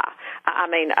I die.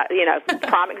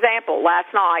 Prime example, last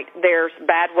night there's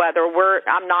bad weather.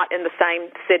 I'm not in the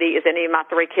same city as any of my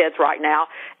 3 kids right now,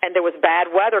 and there was bad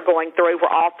weather going through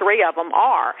where all 3 of them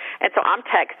are. And so I'm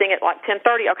texting at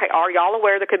 10:30, okay, are y'all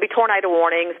aware there could be tornado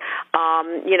warnings?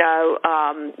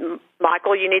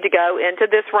 Michael, you need to go into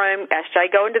this room.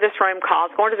 SJ, go into this room.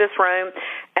 Colin's going to this room.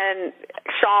 And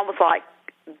Sean was like,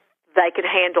 they could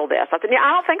handle this. I said, yeah,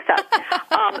 I don't think so.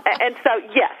 And so,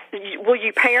 yes, will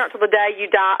you parent till the day you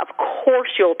die? Of course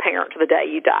you'll parent till the day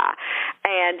you die.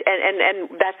 And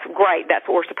that's great. That's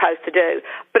what we're supposed to do.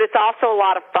 But it's also a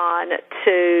lot of fun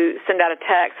to send out a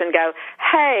text and go,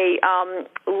 hey,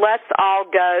 let's all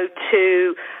go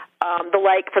to the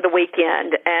lake for the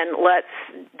weekend, and let's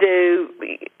do,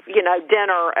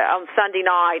 dinner on Sunday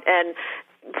night, and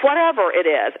whatever it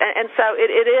is. And so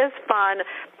it is fun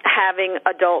having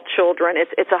adult children.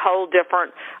 It's a whole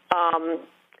different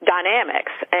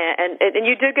dynamics, and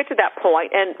you do get to that point.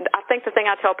 And I think the thing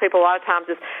I tell people a lot of times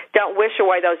is don't wish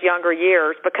away those younger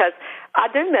years, because I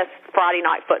do miss Friday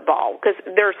night football, because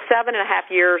there's 7.5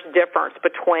 years difference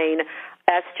between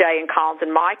SJ and Collins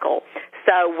and Michael.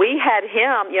 So we had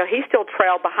him, he still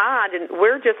trailed behind, and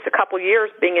we're just a couple years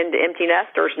being into empty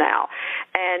nesters now.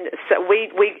 And so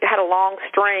we had a long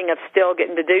string of still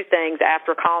getting to do things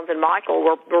after Collins and Michael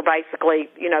were basically,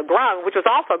 grown, which was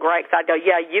also great, because I'd go,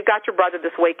 yeah, you got your brother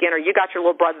this weekend, or you got your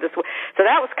little brother this week. So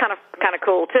that was kind of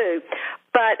cool too.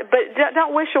 But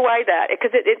don't wish away that,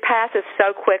 because it passes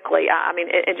so quickly.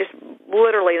 It just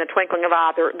literally in the twinkling of an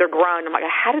eye, they're grown. I'm like,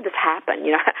 how did this happen?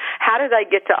 How did they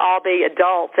get to all be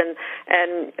adults? And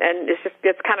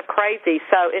it's kind of crazy.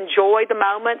 So enjoy the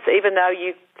moments, even though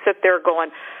you sit there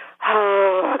going,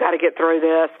 oh, I got to get through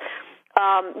this.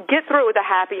 Get through it with a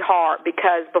happy heart,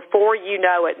 because before you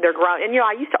know it, they're grown. And,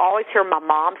 I used to always hear my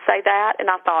mom say that, and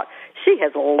I thought, she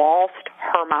has lost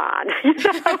her mind.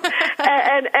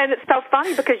 And it's so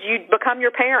funny, because you become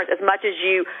your parents as much as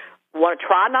you want to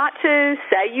try not to,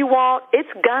 say you won't,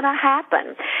 it's gonna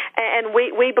happen. And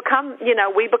we become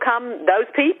those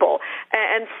people.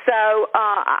 And so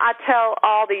I tell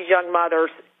all these young mothers,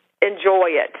 enjoy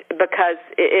it, because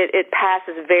it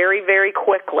passes very, very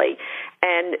quickly.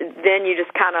 And then you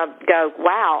just kind of go,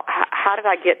 wow, how did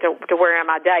I get to where am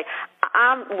I today?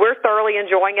 We're thoroughly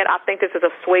enjoying it. I think this is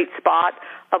a sweet spot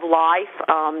of life.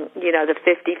 The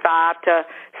 55 to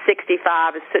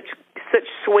 65 is such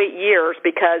sweet years,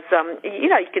 because you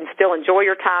can still enjoy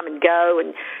your time and go,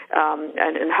 and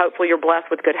hopefully you're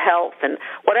blessed with good health, and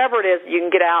whatever it is, you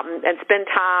can get out and spend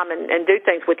time and do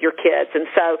things with your kids. And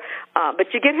so,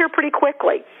 but you get here pretty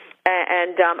quickly.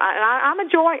 And I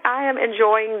am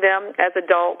enjoying them as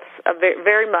adults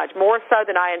very much, more so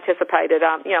than I anticipated.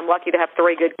 I'm lucky to have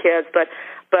 3 good kids, but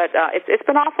it's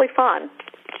been awfully fun.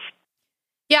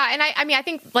 Yeah, and I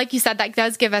think, like you said, that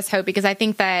does give us hope, because I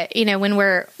think that when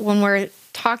we're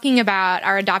talking about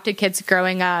our adopted kids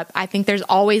growing up, I think there's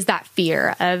always that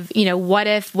fear of, what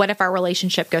if our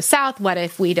relationship goes south? What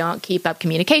if we don't keep up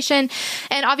communication?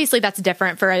 And obviously that's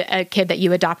different for a kid that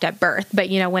you adopt at birth. But,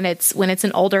 when it's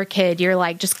an older kid,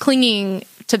 you're just clinging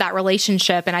to that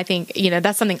relationship. And I think,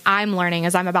 that's something I'm learning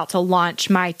as I'm about to launch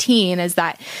my teen, is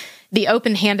that the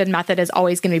open-handed method is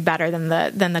always going to be better than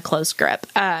the close grip.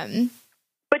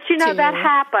 But that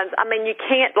happens. I mean, you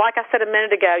can't, like I said a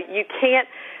minute ago, you can't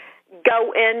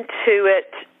go into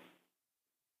it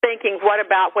thinking, what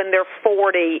about when they're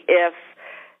 40 if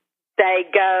they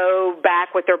go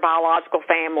back with their biological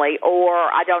family, or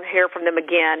I don't hear from them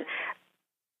again.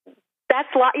 That's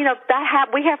like,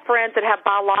 we have friends that have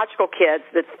biological kids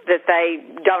that they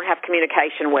don't have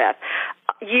communication with.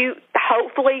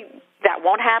 Hopefully that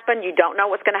won't happen. You don't know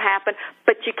what's going to happen,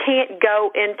 but you can't go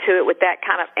into it with that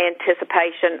kind of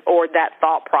anticipation or that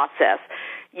thought process.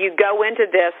 You go into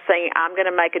this saying, I'm going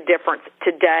to make a difference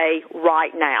today,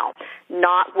 right now,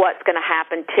 not what's going to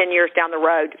happen 10 years down the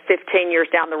road, 15 years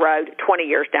down the road, 20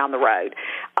 years down the road.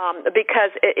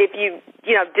 Because if you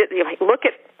look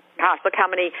how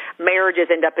many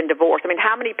marriages end up in divorce. I mean,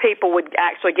 how many people would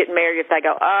actually get married if they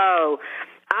go,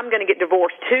 I'm going to get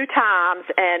divorced 2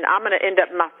 times, and I'm going to end up,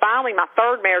 finally my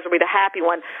third marriage will be the happy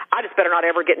one. I just better not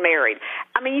ever get married.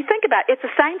 I mean, you think about it, it's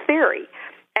the same theory.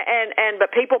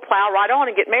 But people plow right on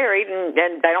and get married, and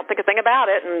they don't think a thing about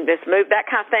it, and just move, that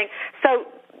kind of thing. So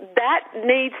that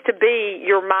needs to be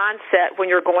your mindset when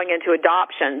you're going into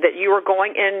adoption, that you are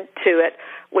going into it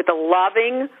with a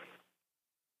loving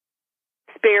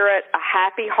spirit, a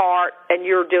happy heart, and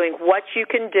you're doing what you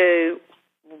can do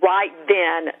right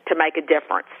then to make a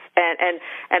difference. And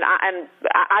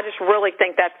I just really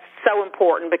think that's so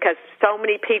important, because so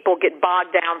many people get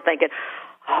bogged down thinking,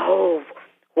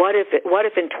 what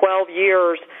if in 12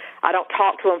 years I don't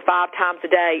talk to them 5 times a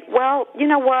day? Well, you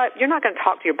know what? You're not going to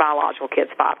talk to your biological kids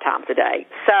 5 times a day.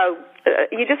 So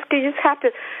you just have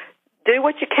to do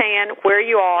what you can where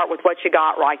you are with what you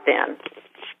got right then.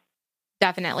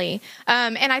 Definitely.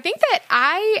 And I think that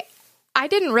I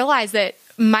didn't realize that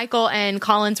Michael and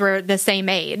Collins were the same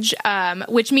age,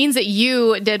 which means that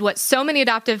you did what so many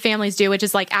adoptive families do, which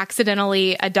is like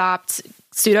accidentally adopt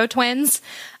pseudo twins.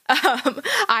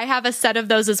 I have a set of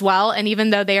those as well. And even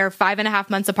though they are 5.5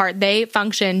 months apart, they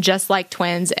function just like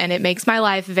twins. And it makes my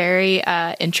life very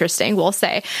interesting, we'll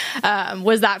say.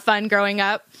 Was that fun growing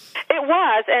up? It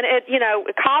was. And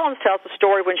Collins tells the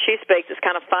story when she speaks. It's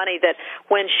kind of funny that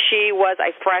when she was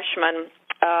a freshman,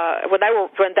 when they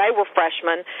were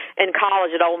freshmen in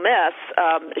college at Ole Miss,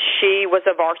 she was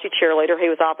a varsity cheerleader.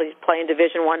 He was obviously playing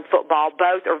Division I football.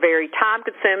 Both are very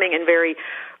time-consuming and very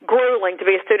grueling. To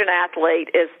be a student athlete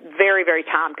is very, very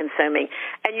time-consuming.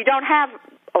 And you don't have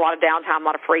a lot of downtime, a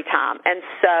lot of free time. And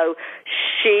so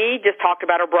she just talked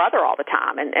about her brother all the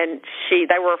time. And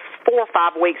they were 4 or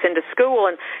 5 weeks into school,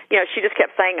 and, she just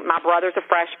kept saying, my brother's a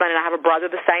freshman, and I have a brother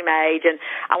the same age, and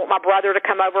I want my brother to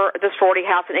come over to the sorority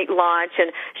house and eat lunch.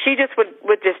 And she just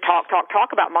would just talk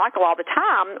about Michael all the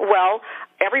time. Well,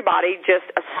 everybody just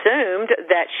assumed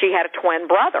that she had a twin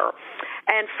brother.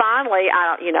 And finally,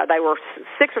 they were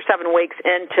 6 or 7 weeks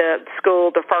into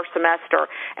school the first semester,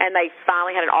 and they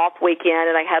finally had an off weekend,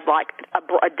 and they had like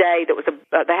a day that was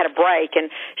they had a break. And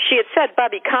she had said,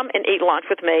 Bubby, come and eat lunch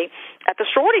with me at the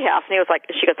sorority house. And he was like,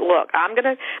 she goes, look, I'm going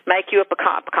to make you a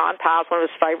pecan pie, one of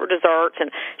his favorite desserts. And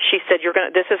she said,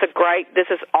 this is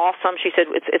awesome. She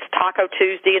said, it's Taco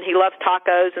Tuesday, and he loves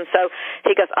tacos. And so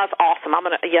he goes, that's awesome.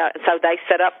 So they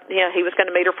set up, he was going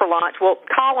to meet her for lunch. Well,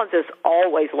 Collins is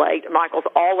always late. Michael's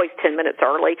always 10 minutes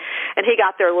early, and he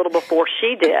got there a little before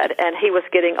she did, and he was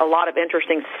getting a lot of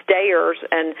interesting stares.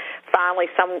 And finally,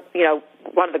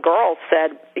 one of the girls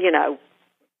said,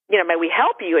 may we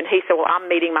help you? And he said, well, I'm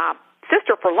meeting my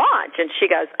sister for lunch. And she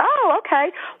goes, oh,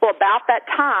 okay. Well, about that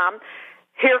time,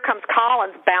 here comes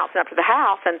Collins bouncing up to the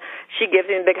house, and she gives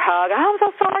him a big hug. I'm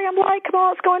so sorry, I'm late. Come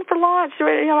on, let's go in for lunch.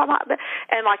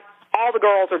 And like all the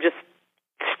girls are just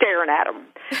staring at him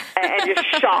and just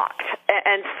shocked.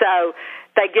 And so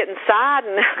they get inside,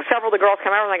 and several of the girls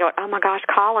come over, and they go, oh, my gosh,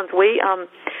 Collins, we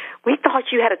thought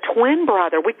you had a twin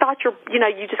brother. We thought you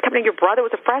just come in, your brother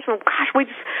was a freshman. Gosh,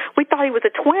 we thought he was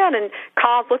a twin. And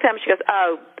Collins looked at him, and she goes,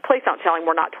 oh, please don't tell him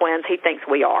we're not twins. He thinks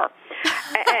we are.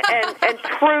 and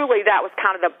truly, that was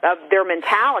kind of their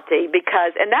mentality,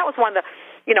 and that was one of the,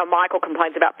 Michael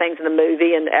complains about things in the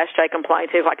movie, and SJ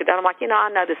complains too. I'm like, I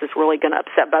know this is really going to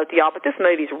upset both of y'all, but this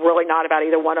movie's really not about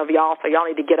either one of y'all, so y'all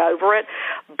need to get over it.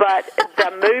 But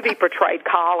the movie portrayed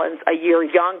Collins a year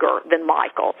younger than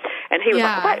Michael, and he was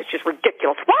like, well, it's just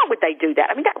ridiculous. Why would they do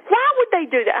that? I mean, why would they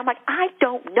do that? I'm like, I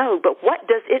don't know, but what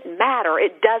does it matter?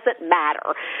 It doesn't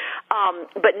matter.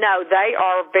 But no, they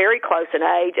are very close in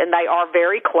age, and they are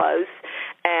very close.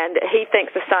 And he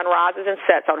thinks the sun rises and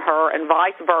sets on her, and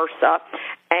vice versa.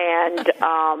 And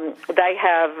they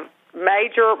have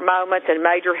major moments and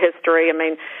major history. I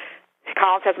mean,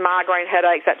 Collins has migraine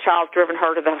headaches. That child's driven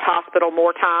her to the hospital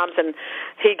more times, and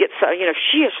he gets,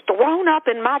 she is thrown up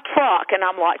in my truck, and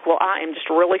I'm like, well, I am just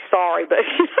really sorry, but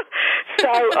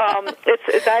so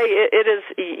it is.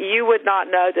 You would not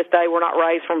know that they were not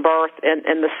raised from birth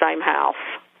in the same house.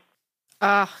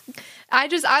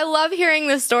 I love hearing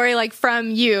this story like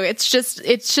from you. It's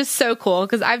just so cool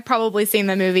because I've probably seen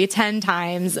the movie 10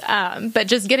 times. But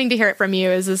just getting to hear it from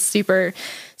you is super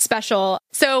special.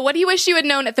 So what do you wish you had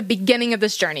known at the beginning of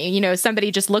this journey? Somebody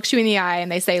just looks you in the eye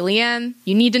and they say, Leanne,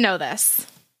 you need to know this.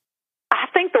 I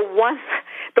think the one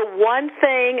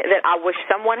thing that I wish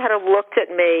someone had looked at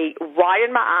me right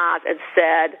in my eyes and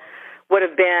said would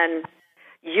have been,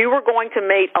 you are going to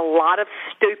meet a lot of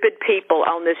stupid people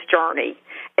on this journey.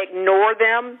 Ignore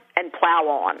them and plow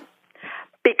on.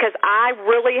 Because I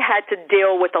really had to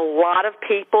deal with a lot of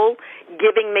people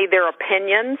giving me their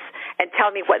opinions and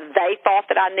telling me what they thought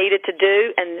that I needed to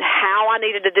do and how I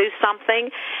needed to do something.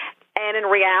 And in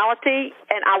reality,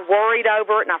 and I worried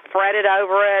over it and I fretted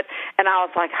over it, and I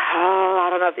was like, I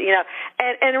don't know,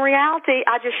 And in reality,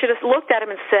 I just should have looked at him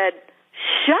and said,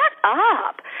 shut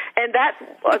up. And that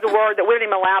was a word that we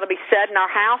didn't even allow to be said in our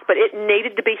house, but it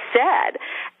needed to be said.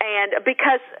 And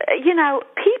because,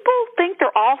 people think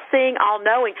they're all-seeing,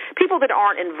 all-knowing. People that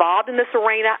aren't involved in this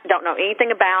arena don't know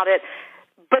anything about it,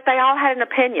 but they all had an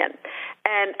opinion.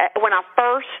 And when I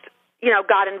first,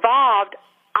 got involved,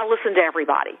 I listened to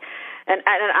everybody. And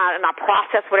I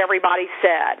processed what everybody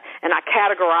said, and I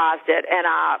categorized it, and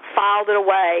I filed it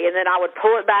away, and then I would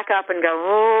pull it back up and go,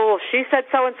 oh, she said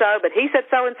so-and-so, but he said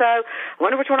so-and-so. I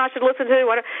wonder which one I should listen to.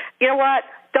 You know what?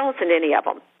 Don't listen to any of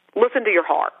them. Listen to your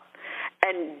heart.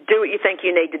 And do what you think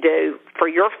you need to do for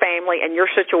your family and your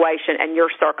situation and your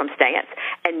circumstance.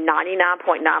 And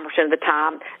 99.9% of the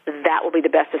time, that will be the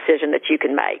best decision that you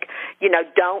can make.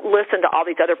 Don't listen to all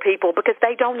these other people because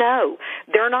they don't know.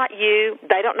 They're not you.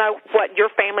 They don't know what your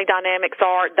family dynamics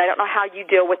are. They don't know how you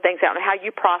deal with things. They don't know how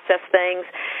you process things.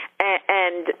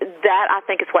 And that, I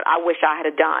think, is what I wish I had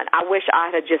done. I wish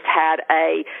I had just had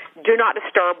a do not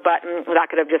disturb button that I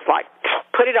could have just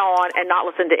put it on and not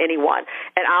listen to anyone.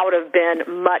 And I would have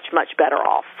been much, much better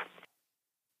off.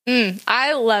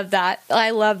 I love that.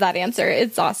 I love that answer.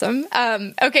 It's awesome.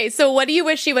 Okay, so what do you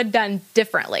wish you had done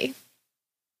differently?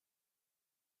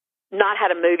 Not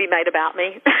had a movie made about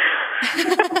me.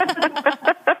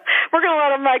 We're going to let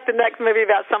them make the next movie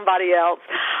about somebody else.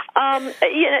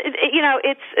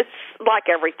 It's like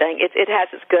everything. It has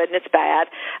its good and its bad,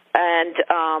 and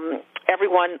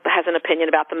everyone has an opinion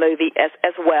about the movie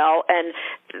as well. And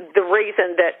the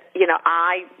reason that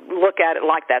I look at it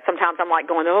like that, sometimes I'm like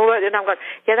going, oh, and I'm going,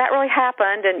 yeah, that really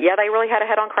happened, and yeah, they really had a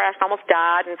head-on crash and almost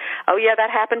died, and oh yeah, that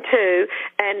happened too.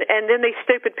 And then these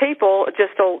stupid people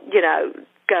just will,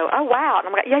 go, oh, wow. And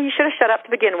I'm like, yeah, you should have shut up to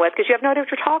begin with because you have no idea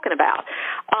what you're talking about.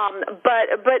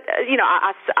 But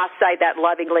I say that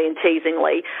lovingly and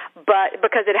teasingly, but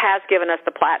because it has given us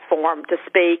the platform to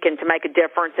speak and to make a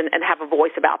difference and have a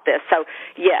voice about this. So,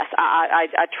 yes,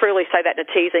 I truly say that in a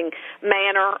teasing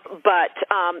manner, but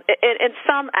in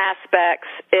some aspects,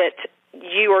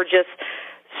 you are just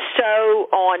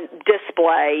so on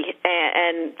display,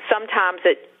 and sometimes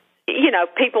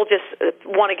people just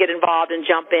want to get involved and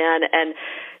jump in and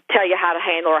tell you how to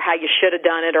handle or how you should have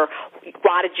done it or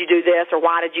why did you do this or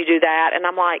why did you do that. And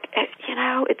I'm like,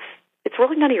 it's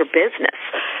really none of your business.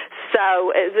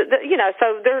 So, so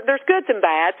there's goods and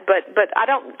bads, but I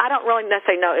don't really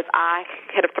necessarily know if I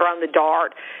could have thrown the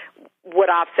dart, would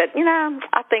I've said,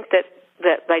 I think that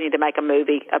they need to make a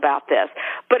movie about this.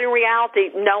 But in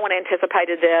reality, no one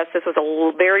anticipated this. This was a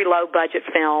very low-budget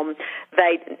film.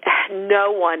 No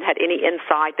one had any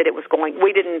insight that it was going. We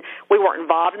weren't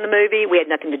involved in the movie. We had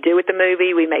nothing to do with the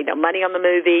movie. We made no money on the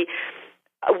movie.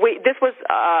 This was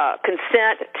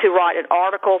consent to write an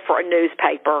article for a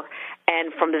newspaper,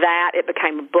 and from that, it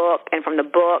became a book, and from the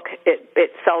book,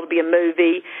 it sold to be a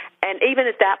movie. And even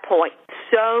at that point,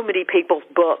 so many people's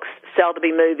books sell to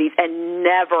be movies and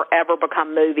never, ever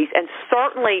become movies, and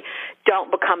certainly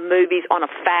don't become movies on a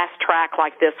fast track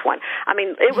like this one. I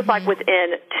mean, it was like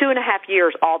within 2.5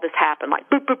 years, all this happened, like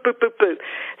boop, boop, boop, boop, boop.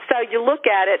 So you look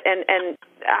at it, and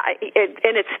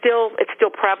it's still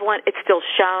prevalent. It's still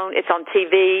shown. It's on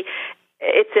TV.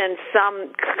 It's in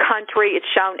some country. It's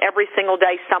shown every single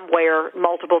day somewhere,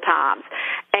 multiple times,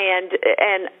 and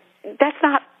that's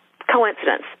not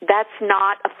coincidence. That's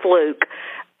not a fluke.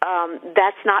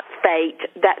 That's not fate.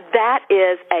 That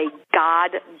is a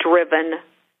God-driven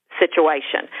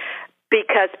situation,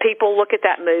 because people look at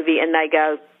that movie and they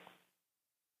go,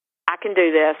 I can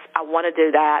do this. I want to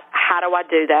do that. How do I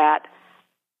do that?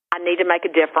 I need to make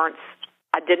a difference.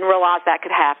 I didn't realize that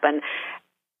could happen.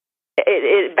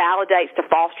 it validates to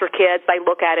foster kids. They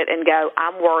look at it and go,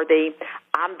 I'm worthy,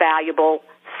 I'm valuable,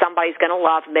 somebody's going to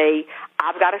love me,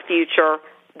 I've got a future,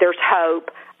 there's hope,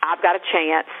 I've got a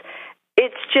chance.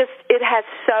 It's just, it has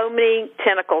so many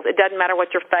tentacles. It doesn't matter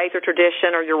what your faith or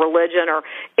tradition or your religion or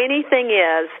anything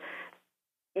is,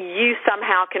 you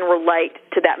somehow can relate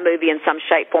to that movie in some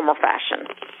shape, form, or fashion.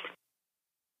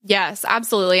 Yes,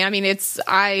 absolutely. I mean, it's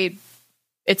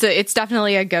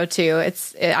definitely a go-to.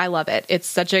 I love it. It's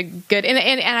such a good,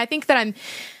 and I think that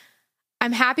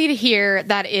I'm happy to hear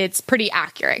that it's pretty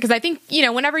accurate, because I think,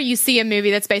 whenever you see a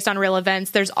movie that's based on real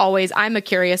events, I'm a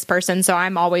curious person, so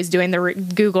I'm always doing the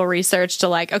Google research to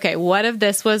okay, what if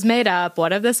this was made up?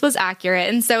 What if this was accurate?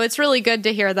 And so it's really good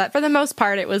to hear that for the most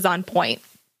part it was on point.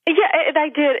 Yeah, they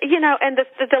did, and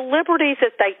the liberties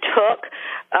that they took,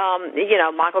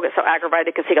 Michael gets so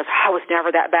aggravated because he goes, I was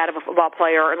never that bad of a football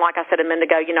player. And like I said a minute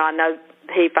ago, I know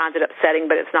he finds it upsetting,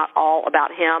 but it's not all about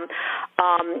him.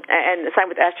 And the same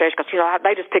with SJ. She goes,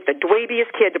 they just picked the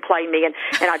dweebiest kid to play me. And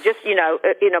I just,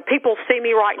 people see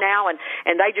me right now and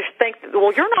they just think,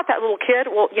 well, you're not that little kid.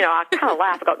 Well, I kind of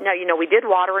laugh. I go, no, we did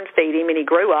water and feed him, and he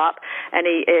grew up, and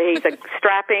he's a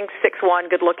strapping 6'1",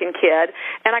 good-looking kid.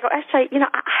 And I go, SJ,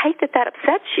 I hate that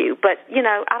upsets you, but,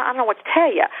 I don't know what to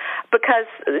tell you, because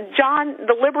John,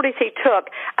 the liberties he took,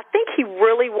 I think he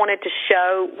really wanted to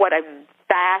show what a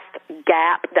vast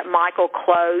gap that Michael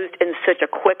closed in such a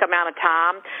quick amount of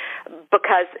time,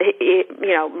 because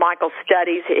Michael's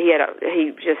studies,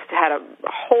 he just had a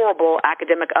horrible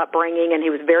academic upbringing, and he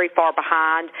was very far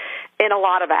behind in a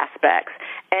lot of aspects.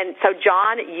 And so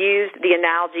John used the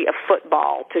analogy of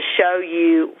football to show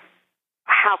you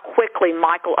how quickly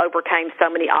Michael overcame so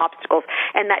many obstacles,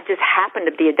 and that just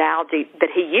happened to be a analogy that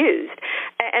he used.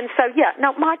 And so,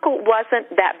 Michael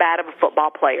wasn't that bad of a football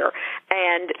player,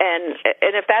 and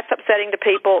if that's upsetting to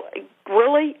people,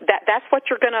 really, that's what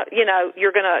you're gonna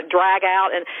drag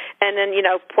out, and then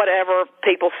whatever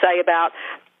people say about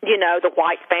the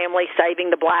white family saving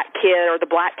the black kid, or the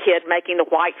black kid making the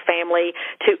white family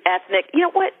too ethnic. You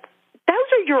know what? Those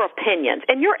are your opinions,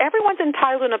 and everyone's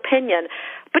entitled to an opinion,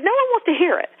 but no one wants to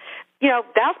hear it.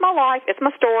 That's my life. It's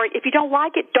my story. If you don't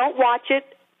like it, don't watch it,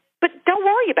 but don't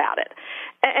worry about it.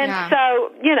 And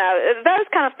so, those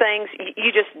kind of things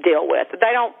you just deal with.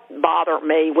 They don't bother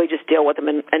me. We just deal with them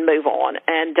and move on.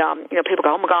 And, people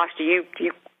go, oh, my gosh, do you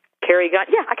carry a gun?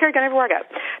 Yeah, I carry a gun everywhere I go.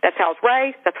 That's how I was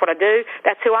raised. That's what I do.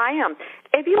 That's who I am.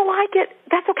 If you don't like it,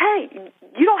 that's okay.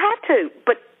 You don't have to,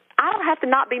 but I don't have to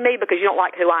not be me because you don't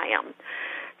like who I am.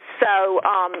 So,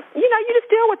 you just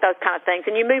deal with those kind of things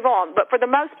and you move on. But for the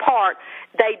most part,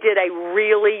 they did a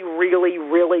really, really,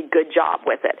 really good job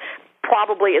with it,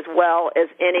 probably as well as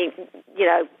any,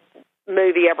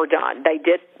 movie ever done. They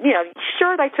did,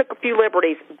 sure, they took a few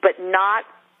liberties, but not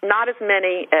as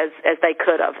many as they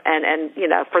could have. And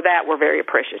for that, we're very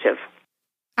appreciative.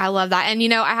 I love that.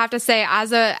 And, I have to say,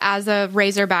 as a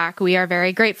Razorback, we are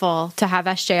very grateful to have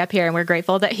SJ up here. And we're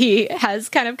grateful that he has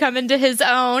kind of come into his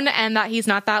own and that he's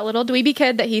not that little dweeby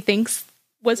kid that he thinks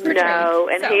was portrayed. No,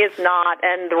 and he is not.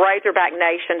 And the Razorback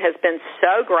Nation has been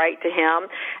so great to him.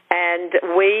 And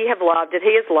we have loved it.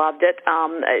 He has loved it.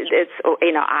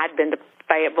 I'd been to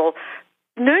Fayetteville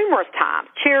numerous times,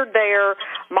 cheered there.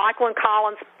 Michael and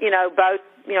Collins, both,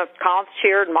 Collins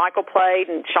cheered and Michael played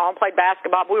and Sean played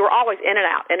basketball. We were always in and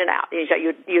out.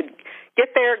 You'd get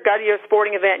there, go to your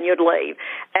sporting event, and you'd leave.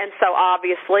 And so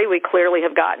obviously we clearly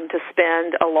have gotten to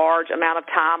spend a large amount of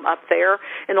time up there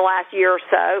in the last year or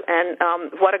so. And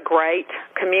what a great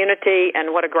community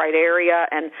and what a great area.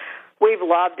 And we've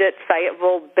loved it.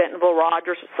 Fayetteville, Bentonville,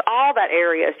 Rogers, all that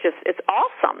area is it's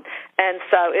awesome. And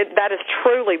so that has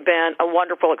truly been a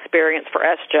wonderful experience for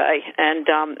SJ. And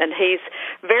he's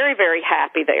very, very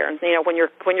happy there. And when your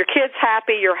kid's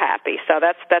happy, you're happy. So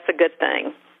that's a good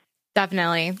thing.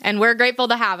 Definitely. And we're grateful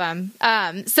to have him.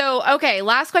 Okay,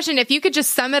 last question. If you could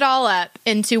just sum it all up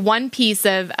into one piece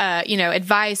of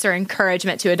advice or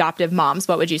encouragement to adoptive moms,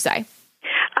 what would you say?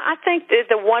 I think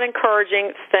the one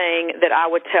encouraging thing that I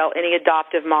would tell any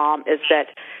adoptive mom is that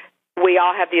we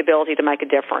all have the ability to make a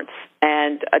difference,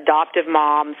 and adoptive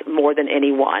moms more than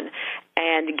anyone.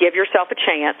 And give yourself a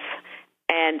chance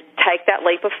and take that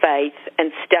leap of faith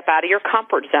and step out of your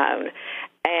comfort zone.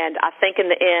 And I think in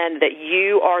the end that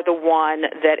you are the one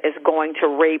that is going to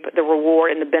reap the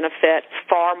reward and the benefit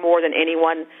far more than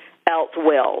anyone else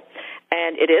will.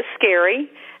 And it is scary.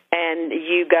 And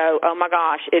you go, oh, my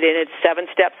gosh, it's 7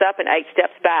 steps up and 8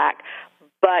 steps back.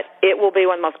 But it will be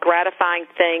one of the most gratifying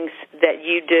things that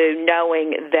you do,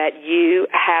 knowing that you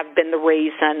have been the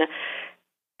reason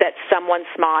that someone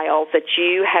smiles, that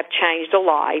you have changed a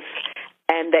life,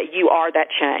 and that you are that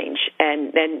change,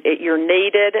 and you're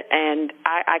needed, and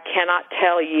I cannot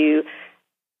tell you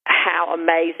how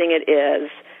amazing it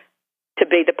is to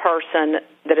be the person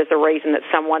that is the reason that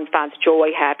someone finds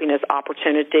joy, happiness,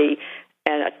 opportunity,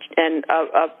 and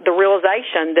the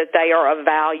realization that they are of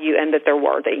value and that they're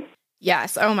worthy.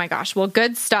 Yes. Oh my gosh. Well,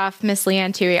 good stuff, Miss Leigh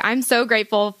Ann Tuohy. I'm so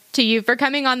grateful to you for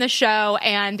coming on the show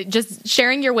and just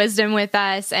sharing your wisdom with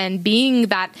us and being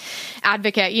that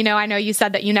advocate. You know, I know you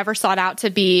said that you never sought out to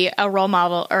be a role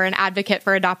model or an advocate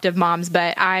for adoptive moms,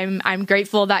 but I'm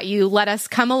grateful that you let us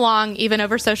come along even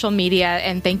over social media.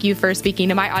 And thank you for speaking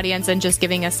to my audience and just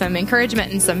giving us some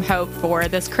encouragement and some hope for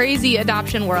this crazy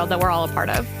adoption world that we're all a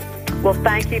part of. Well,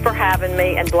 thank you for having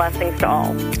me, and blessings to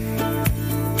all.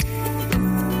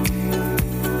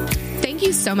 Thank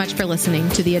you so much for listening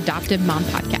to the Adoptive Mom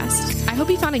Podcast. I hope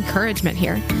you found encouragement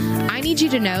here. I need you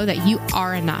to know that you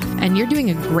are enough and you're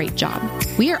doing a great job.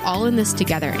 We are all in this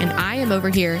together, and I am over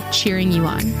here cheering you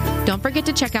on. Don't forget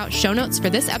to check out show notes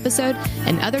for this episode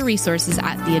and other resources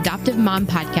at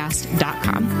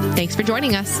theadoptivemompodcast.com. Thanks for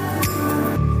joining us.